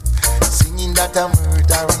case. Singing that a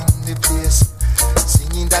murder in the place.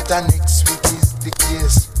 Singing that a next week is the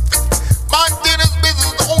case. Montana's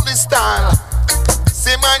business the only style.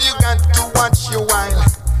 Say man, you got to watch your while.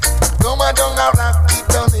 No man don't rock it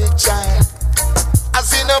on a child. I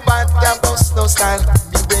see no bad bust no style.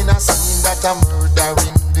 Me when I singing that a murder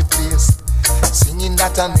in the place. Singing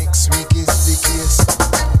that a next week is the case.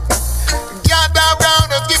 Gather round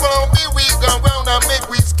and give on me, we go round and make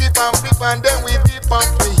we skip and flip and then we dip and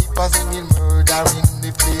play. Singing murder in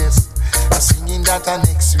the place. that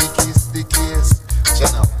next week is the case.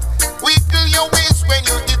 Channel. Wiggle your waist when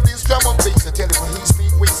you hit this drum and bass. I tell you for his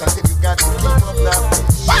speed waist until you got to keep up that.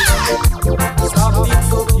 Stop being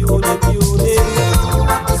so beauty.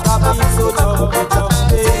 Stop being so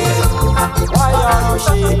jumpy. Why are you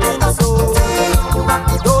shaking so?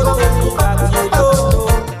 Don't tell me that you don't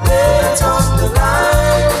know. Late on the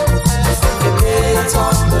line. Late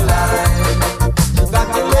on the line. You got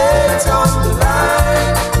the late on the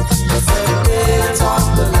line. You said late on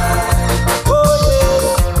the line. Oh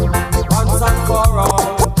yeah, once and for all.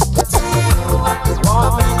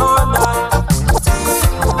 Want me or not?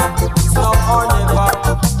 It's love or never.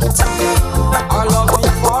 Or love me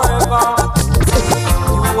forever.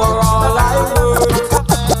 You are all I worth.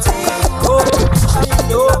 Oh, I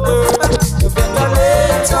know her. You better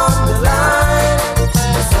late on the line.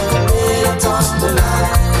 Late on the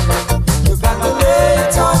line. You got the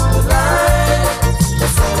late on the line.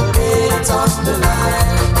 Late on the line.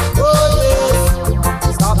 Oh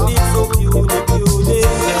yeah. Stop being so beauty.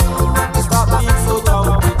 Stop being so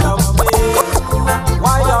jumpy.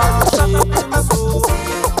 Why are you shaking so?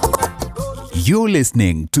 You're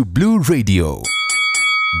listening to Blue Radio,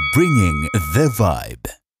 bringing the vibe.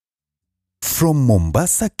 From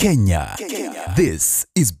Mombasa, Kenya, this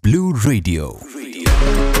is Blue Radio,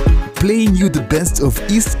 playing you the best of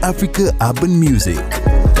East Africa urban music.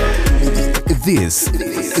 This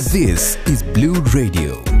is Blue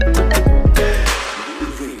Radio.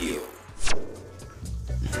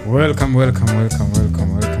 Welcome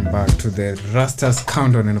back to the Rastas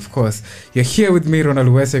Countdown, and of course you're here with me, Ronald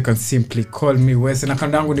West. You can simply call me West, na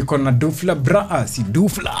kandangu niko na Dufla Bra, si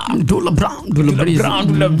Dufla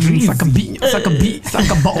Breeze, saka B,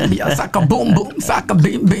 saka bomb, saka boom boom, saka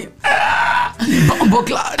bim bim, bombo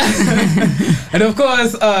cloud. And of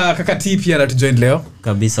course Kakati pia anatujoin leo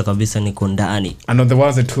kabisa niko ndani. And on the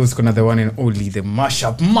ones and twos kuna the one and only the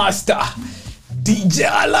mashup master DJ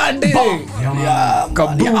Alande.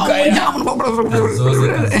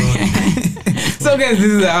 So guys,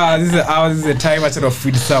 this is the time actually of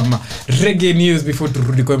feed some reggae news before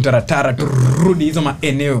turudi kwa mtaratara, turudi hizo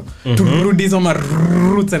maeneo, turudi hizo ma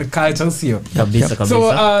roots and culture sio. Kabisa.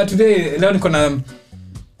 So today leo niko na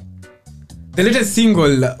the latest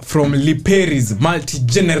single from Liperi's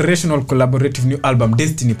multi-generational collaborative new album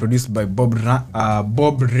Destiny, produced by Bob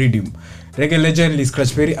Redim. Reggae legend Lee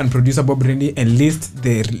Scratch Perry and producer Bob Redim enlist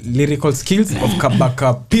the lyrical skills of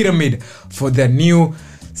Kabaka Pyramid for their new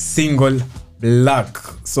single Black.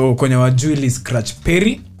 So kwenye wajui Lee Scratch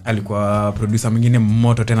Perry alikuwa producer mwingine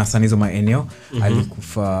moto tena sana hizo maeneo.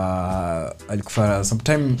 Alikufa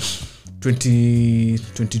sometime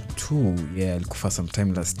 2022. Yeah, alikufa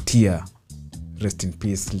sometime last year. Rest in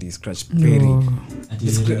peace Lee Scratch Perry.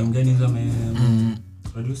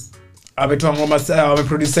 Produce Ametoa ngoma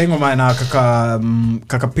ameproduce ngoma na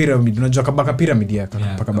kaka Pyramid. Unajua Kabaka Pyramid ya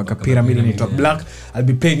Kabaka Pyramid inaitwa Black. I'll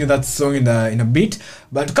be playing you that song in a bit.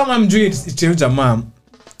 But kama mjui it's jamaa.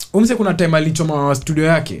 Umse kuna time alichoma studio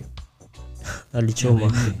yake.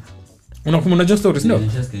 Alichoma. Unajua stories ndio?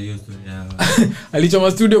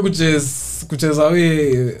 Alichoma studio kucheza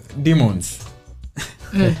we Demons.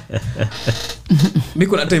 Mimi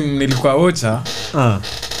kuna time nilikuwa Ocha.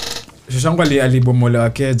 Shoshangu alibomolewa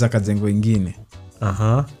keja kajengo ingine.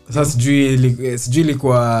 Sasa sijui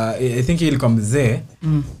ilikuwa I think ilikuwa mzee.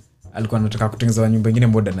 Alikuwa anataka kutengeneza nyumba nyingine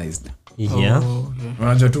modernized. Yeah.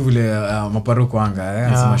 Unajua tu vile maparoko anga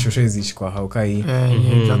anasema shosho hizi kwa haukai.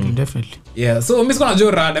 Exactly, definitely. Yeah, so mimi siko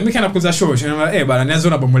najua rada, mimi kana kuza shosho na bana nianze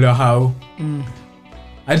na bomolewa hao.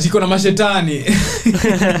 Aliko na mashetani.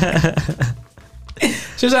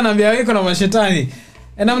 Shosho anambia iko na mashetani.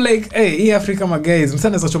 And I'm like, hey, Africa my guys,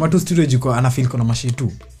 msana za choma tu studio jiko ana feel kuna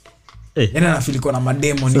mashetu. Ana feel kuna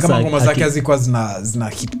mademo, ni kama ngoma zake zilikuwa zina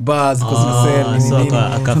hit bars, ziko zina sell so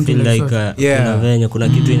aka feel like kuna venye kuna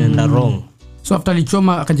kitu inaenda wrong. So after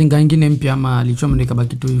alichoma akajenga nyingine mpya ama alichoma ndio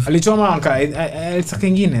kabaki tu hivi. Alichoma alisaka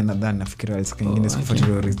nyingine nadhani nafikiri alisaka nyingine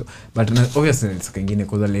sikufuatilia Risto. But obviously alisaka nyingine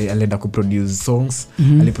kwa alienda ku produce songs,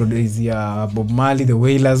 aliproduce ya Bob Marley, The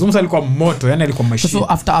Wailers. Umsa alikuwa moto, yani alikuwa machine. So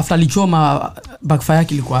after alichoma backfire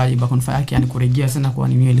yake ilikuwa back on fire yake, yani kurejea sana kwa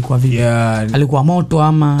nini ilikuwa vipi? Yeah. Alikuwa moto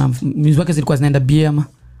ama music wake zilikuwa zinaenda bia ama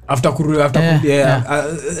after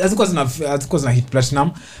azikuwa zina hit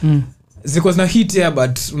platinum. Ziko zina hit ya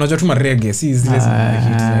but unajua tu reggae si zile zina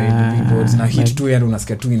hit za billboard zina hit tu yani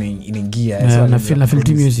unasikia tu inaingia so na feel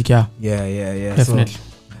tu music yeah definitely. So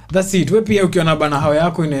that's it. Wewe pia ukiona bana hao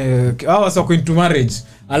yako hao sio into marriage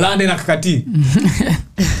Alande na Kakati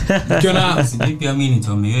ukiona sipi mimi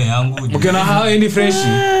nitomee yangu ukiona hao ni fresh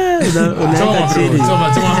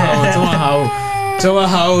unachoma hao Choma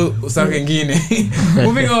how usaka ingine.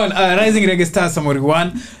 Moving on, rising reggae star Samori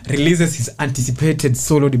One releases his anticipated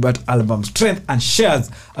solo debut album Strength and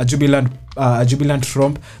shares a jubilant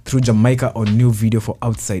romp through Jamaica on new video for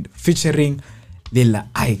Outside featuring Lila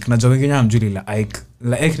Ike. Na jogo ngine amjui Lila Ike.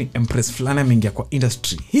 Lila Ike ni empress fulani mingia kwa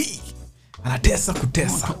industry. Anatesa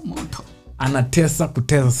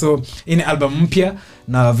kutesa. So ini album mpya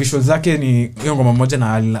na visuals zake ni ngoma moja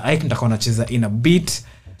na Lila Ike nitakuwa nacheza in a beat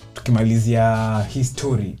tukimalizia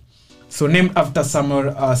history. So named after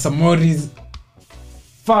Samori's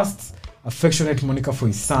first affectionate moniker for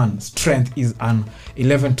his son, Strength is an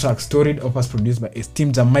 11-track storied opus produced by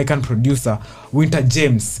esteemed Jamaican producer Winter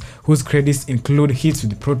James, whose credits include hits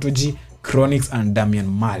with Prodigy, Chronix and Damian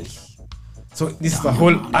Marley. So this is the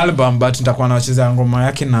whole album, but nitakuwa nacheza ngoma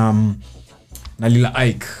yake na Lila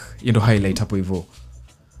Ike, ndio highlight hapo hivyo.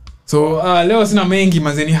 So leo sina mengi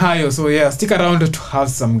mazeni hayo, so yeah, stick around to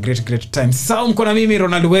have some great times. Sasa mko na mimi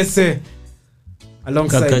Ronald Wese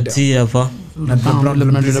alongside Kakati hapa na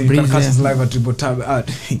the Breeze live at Tribotab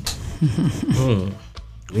art.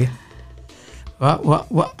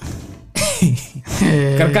 Wa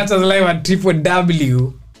Karkata's live at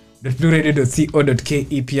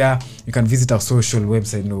www.blueradio.co.ke. Pia you can visit our social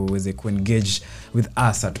website no uweze engage with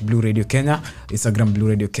us at Blue Radio Kenya, Instagram Blue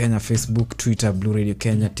Radio Kenya, Facebook, Twitter Blue Radio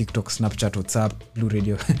Kenya, TikTok, Snapchat, WhatsApp Blue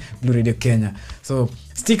Radio Kenya. So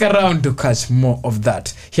stick around to catch more of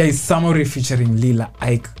that. Here is Samori featuring Lila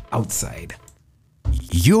Ike, Outside.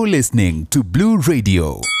 You're listening to Blue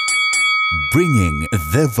Radio, bringing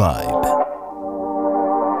the vibe.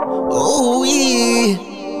 Oh, yeah.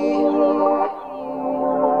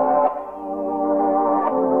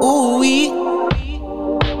 Ooh, yeah.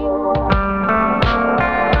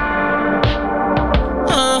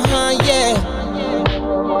 Yeah.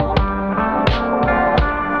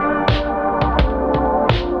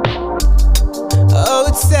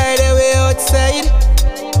 Outside, away outside.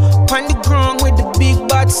 On the ground with the big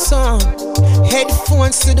bad sun.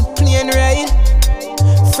 Headphones to the plane ride.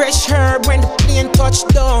 Fresh herb when the plane touch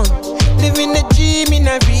down. Living a dream in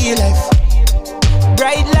a real life.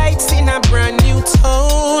 Bright lights in a brand new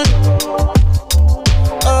town.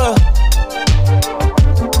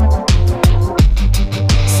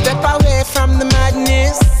 Step away from the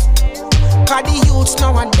madness. Cause the youths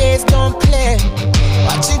nowadays don't play.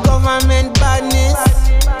 Watch the government badness.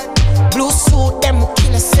 Blue suit, them will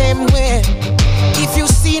kill the same way. If you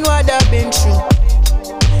seen what I've been through.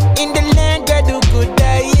 In the land where do good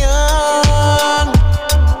die young.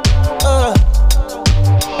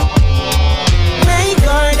 My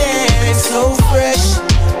garden is so fresh.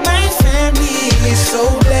 My family is so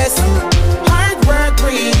blessed. Hard work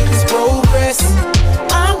brings progress.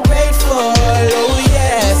 I'm grateful, oh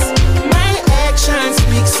yes. My actions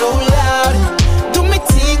speak so loud. Do me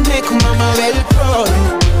thing, make mama well proud.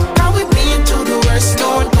 How we been through the worst,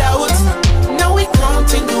 no doubt. Now we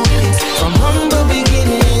counting the wins from humble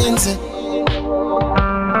beginnings.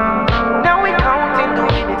 Now we counting the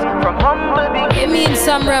wins from humble beginnings. It means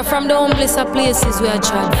somewhere from the humblest of places we are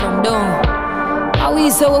tried from down. How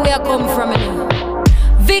we say where we are come from anyway.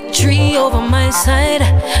 Victory over my side.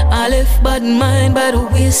 I left bad mind by the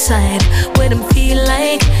wayside. Where them feel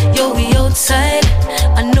like, yo, we outside.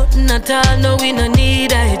 And nothing at all, no, we no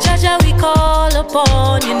need it. Jaja, we call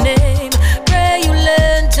upon your name. Pray you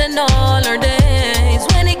learn to all our days.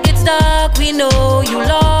 When it gets dark, we know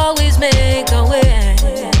you'll always make a way.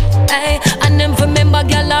 Ay, and them remember,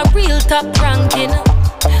 girl, a real top ranking.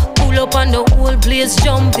 Pull up on the whole place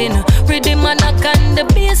jumping. Rhythm and knock on the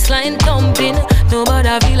bassline thumping.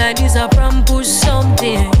 Nobody feel like this a prom push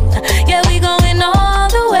something. Yeah, we going all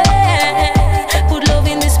the way. Put love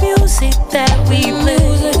in this music that we play.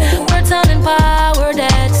 Words on and power,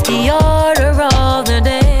 that's the order of the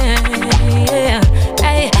day. Yeah.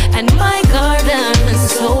 Hey, and my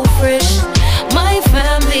garden's so fresh. My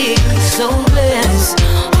family so blessed.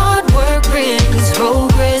 Hard work brings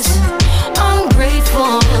progress. I'm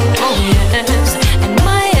grateful, oh yes. And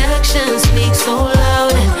my actions speak so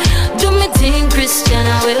loud. Do me thing, Christian,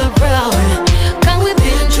 I will proud. Cause we've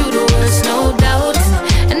been through the worst, no doubt.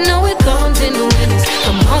 And now we're counting the wins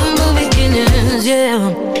from humble beginnings, yeah.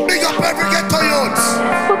 Big up every ghetto youths.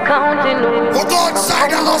 We're counting the wins. We'll go outside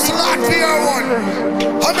the house and for your one.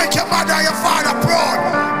 I'll make your mother and your father proud.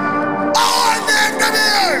 All them to me.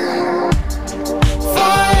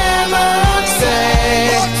 Forever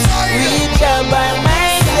outside. Reach out by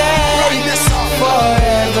my side.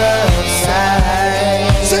 Forever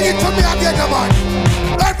outside. Sing it to me again, man.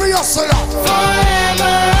 Every hustler.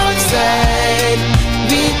 Forever outside.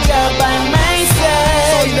 Reach out by my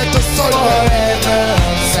side. Forever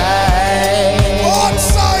outside.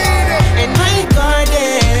 Outside. And my God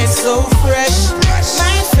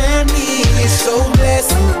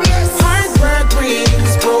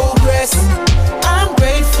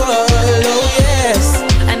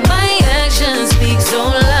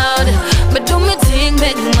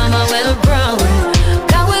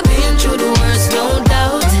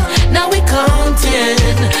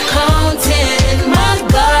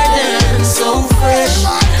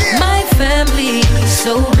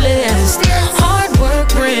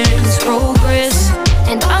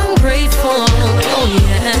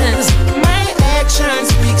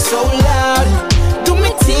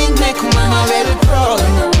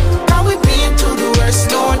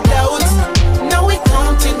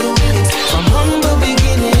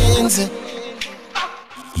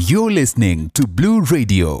You're listening to Blue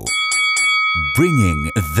Radio, bringing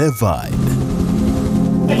the vibe.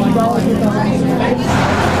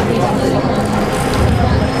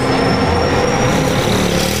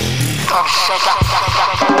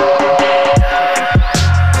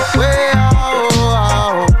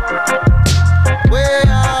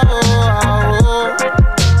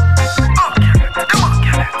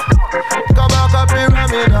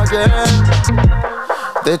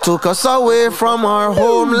 They took us away from our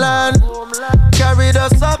homeland, carried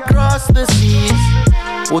us across the seas,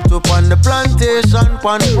 put up on the plantation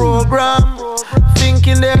pan program,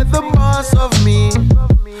 thinking they're the boss of me.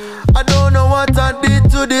 I don't know what I did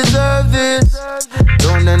to deserve this.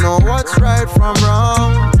 Don't they know what's right from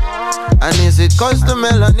wrong? And is it cause the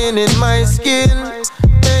melanin in my skin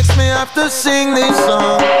makes me have to sing this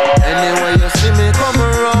song? Anyway you see me come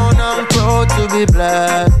around, I'm proud to be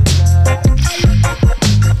black.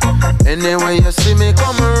 Anyway you see me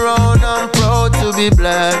come around, I'm proud to be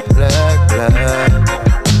black, black, black.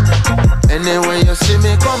 Anyway you see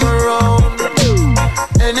me come around,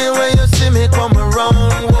 anyway you see me come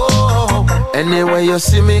around, whoa. Anyway you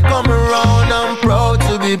see me come around, I'm proud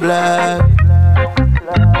to be black.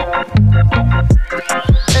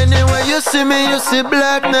 Anyway you see me, you see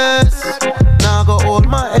blackness. Now go hold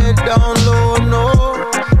my head down low, no.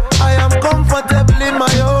 I am comfortable in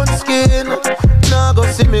my own skin. Now go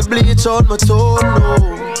see me bleach out my tone,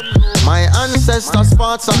 no. My ancestors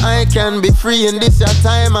fought so I can be free in this your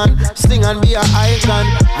time and sing and be an icon.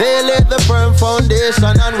 They laid the firm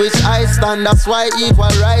foundation on which I stand. That's why equal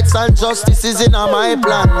rights and justice is in my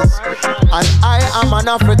plans. And I am an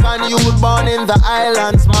African youth born in the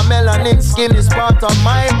islands. My melanin skin is part of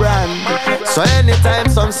my brand. So anytime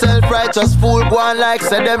some self-righteous fool go on like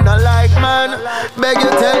say them not like man, beg you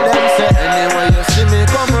tell them say anyway you see me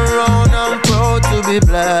come around, I'm proud to be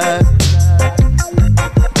black.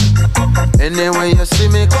 Anyway you see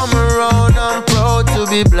me come around, I'm proud to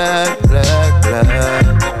be black, black, black.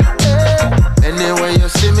 Anyway you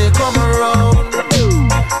see me come around,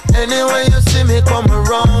 anyway you see me come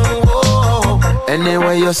around, whoa.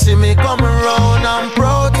 Anyway you see me come around, I'm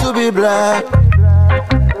proud to be black.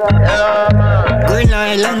 Green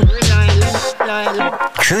Island,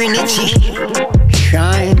 Trinity,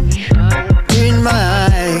 shine in my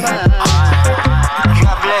eye.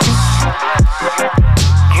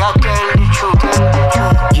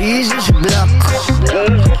 Jesus black,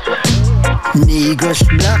 Negus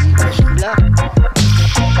black,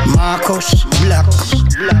 Marcus black,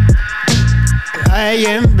 I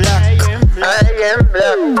am black,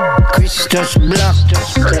 Christus black,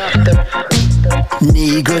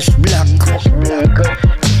 Negus black,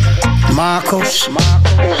 Marcus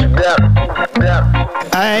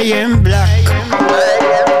I am black.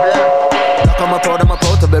 I'm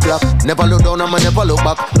proud to be black. Never look down, I'ma never look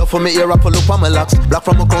back. Love for me ear, I pull up on my locks. Black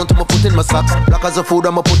from my crown to my foot in my socks. Black as a food,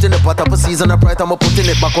 I'ma put in the pot. Up a season, up right, I'ma put in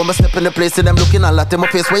it back. When I step in the place, and them looking a lot in my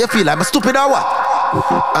face. Where you feel like I'm stupid or what?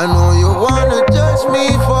 I know you wanna judge me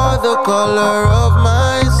for the color of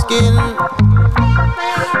my skin.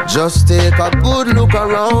 Just take a good look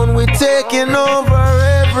around, we're taking over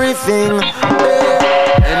everything.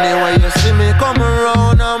 Yeah. Anyway you see me come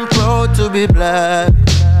around, I'm proud to be black.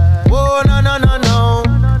 Oh no no no no.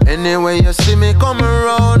 Anyway you see me come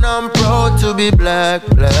around, I'm proud to be black,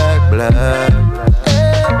 black, black.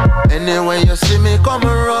 Anyway you see me come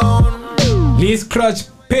around. Lee Scratch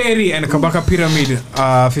Perry and Kabaka Pyramid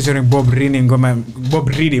featuring Bob Reading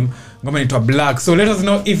ngoma into Black. So let us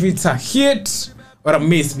know if it's a hit or a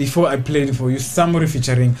miss before I play it for you. Summary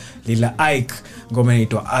featuring Lila Ike ngoma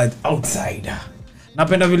into Outside.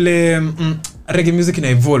 Napenda vile reggae music ina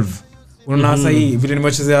evolve. Unaona sasa hii vile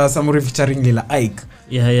nimechezea Summary featuring Lila Ike.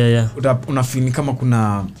 Yeah. Unafeel kama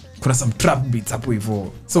kuna some trap beats hapo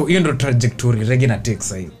hivyo. So hiyo ndio trajectory reggae na take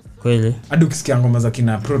sasa hiyo. Kweli. Hadi ukisikia ngoma za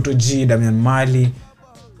kina Proto G, Damian Marley.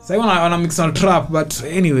 Sasa wana mix na trap but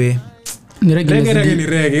anyway. Ni reggae ni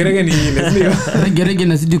ile ndio. Reggae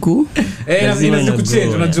inazidi ku. Inazidi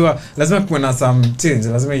kuchange. Unajua lazima kuwe na some change,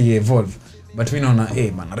 lazima evolve. But mimi naona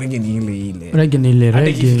bana reggae ni ile. Reggae ni ile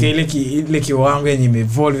reggae. Hadi ile kiwango yenye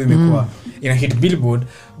evolve imekuwa ina hit Billboard.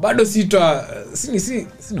 Bado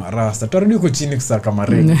sina rasta. Turudi huko chini kusaka kama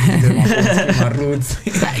reggae. Ma roots.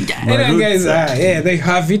 Anyway guys, they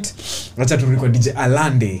have it. Acha turudi DJ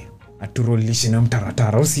Alande aturolishe na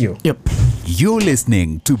mtaratara usio. Yep. You're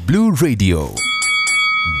listening to Blue Radio,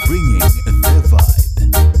 bringing the vibe.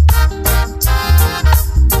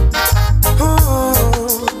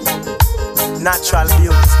 Natural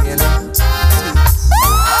beauty, you know.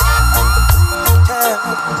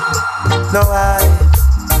 No, I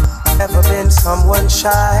ever been someone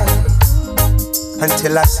shy.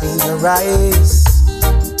 until I seen your rise.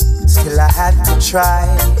 Still I had to try,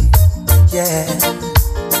 yeah.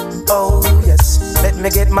 Oh yes, let me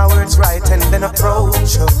get my words right and then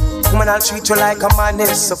approach you. Woman, I'll treat you like a man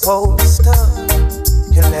is supposed to.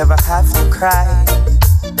 You'll never have to cry,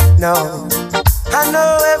 no. I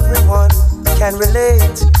know everyone can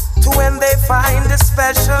relate to when they find a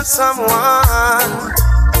special someone.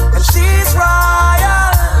 And she's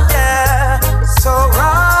royal, yeah, so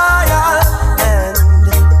royal. And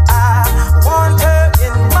I want her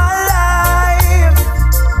in my life.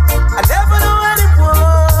 I never knew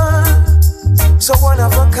anyone so one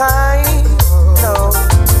of a kind, no.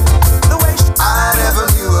 The way I never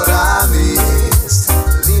knew what I missed,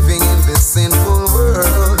 living in this sinful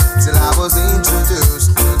world, till I was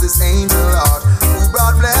introduced to this angel heart who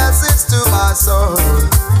brought blessings to my soul.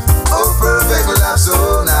 Oh, perfect love,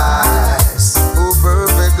 so nice. Oh,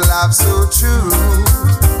 perfect love, so true.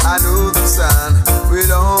 I know the sun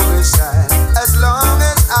will always shine as long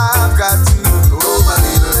as I've got you. Oh, my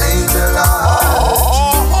little angel heart.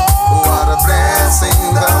 Oh, what a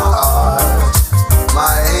blessing thou art.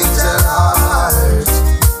 My angel heart.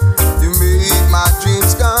 You make my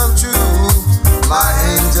dreams come true. My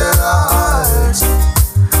angel heart.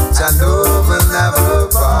 I know we'll never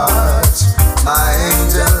part. My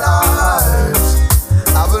angel heart,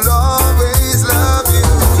 I will always love you.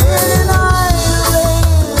 Can I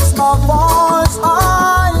raise my voice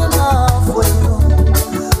high enough for you?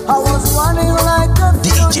 I was running like a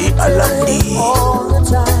DJ Alandi all the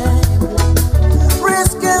time,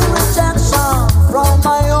 risking rejection from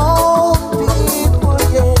my own people,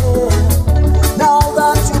 yeah. Now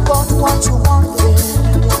that you got what you wanted,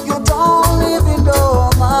 you don't even know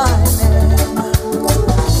my name.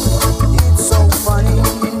 It's so funny,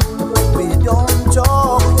 we don't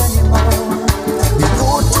talk anymore. Be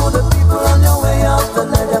good to the people on your way up the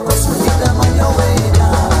ladder, cause you need them on your way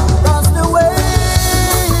down. That's the way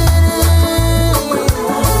it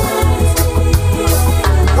is.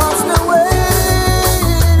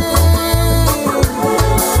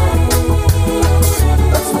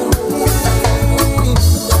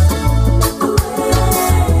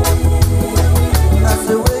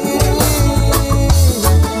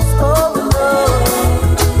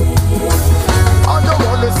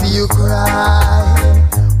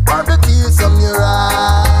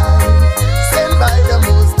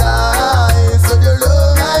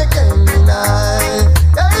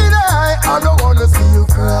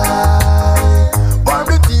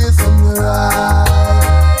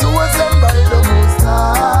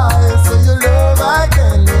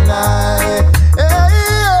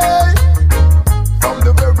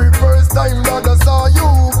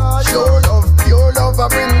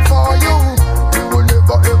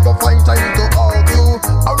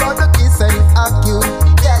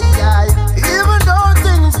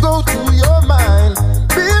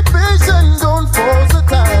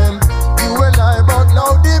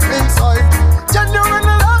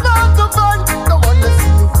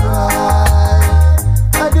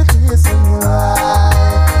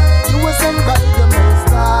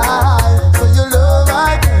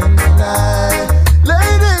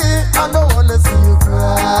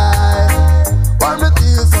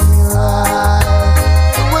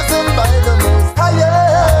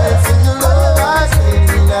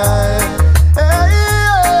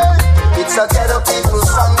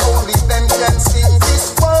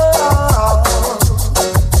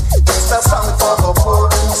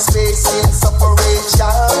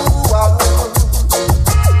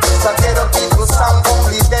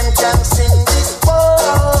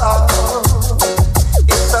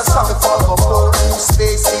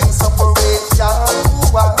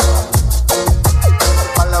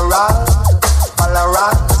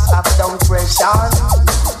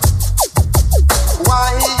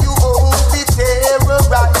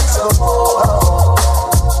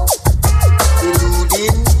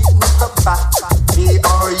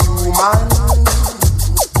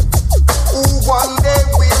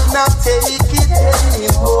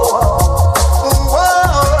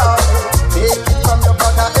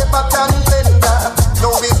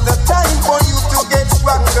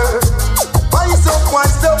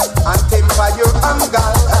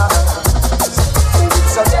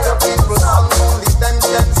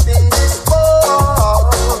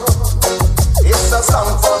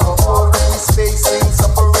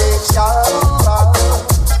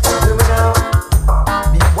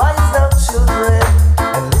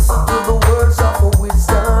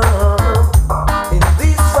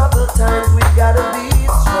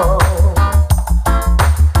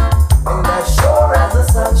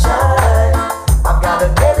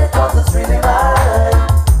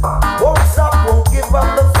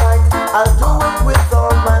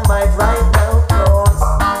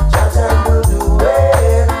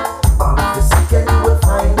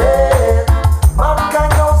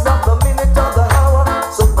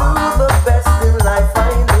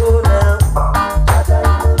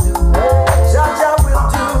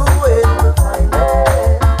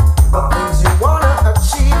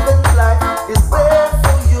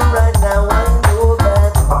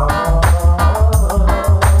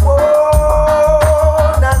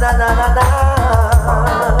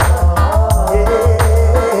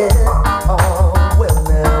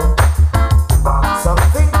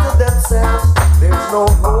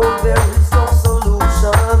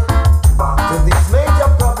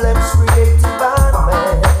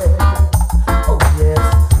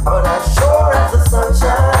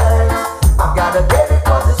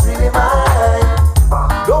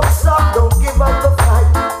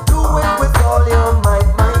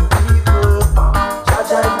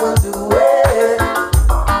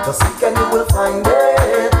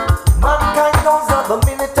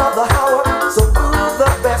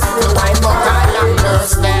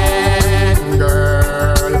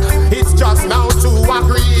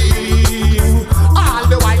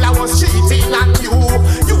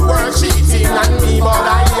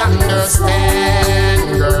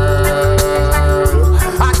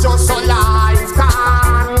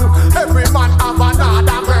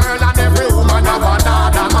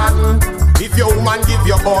 give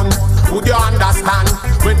you bun? Would you understand?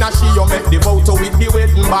 When a she you make the vote with the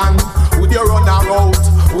wedding band? Would you run her out?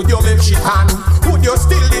 Would you make she tan? Would you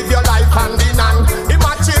still live your life hand in hand?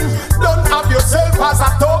 Imagine, don't have yourself as a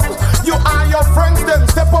top. You and your friends then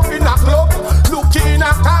step up in a club. Look in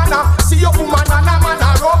a corner, see your woman and a man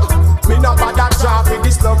a rub. Me no bother job with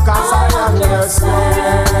this love cause I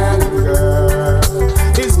understand, girl.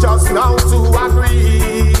 It's just now to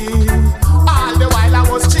agree. All the while I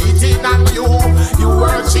was cheating on you, you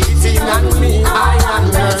were cheating on me. I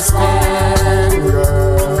understand,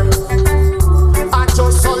 girl. I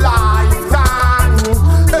just a lifetime.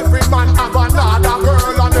 Every man have another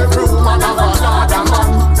girl and every woman have another man.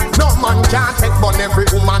 No man can't take but every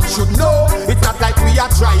woman should know. It's not like we are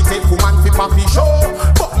trying to take woman for papi show.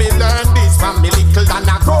 But me learn this from me little and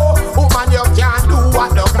I grow. Woman you can't do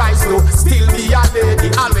what the guys do. Still be a lady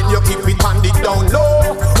all when you keep it on the down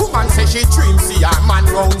low. Woman say she dreams see her man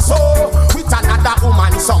round so. With another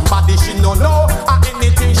woman somebody she no know.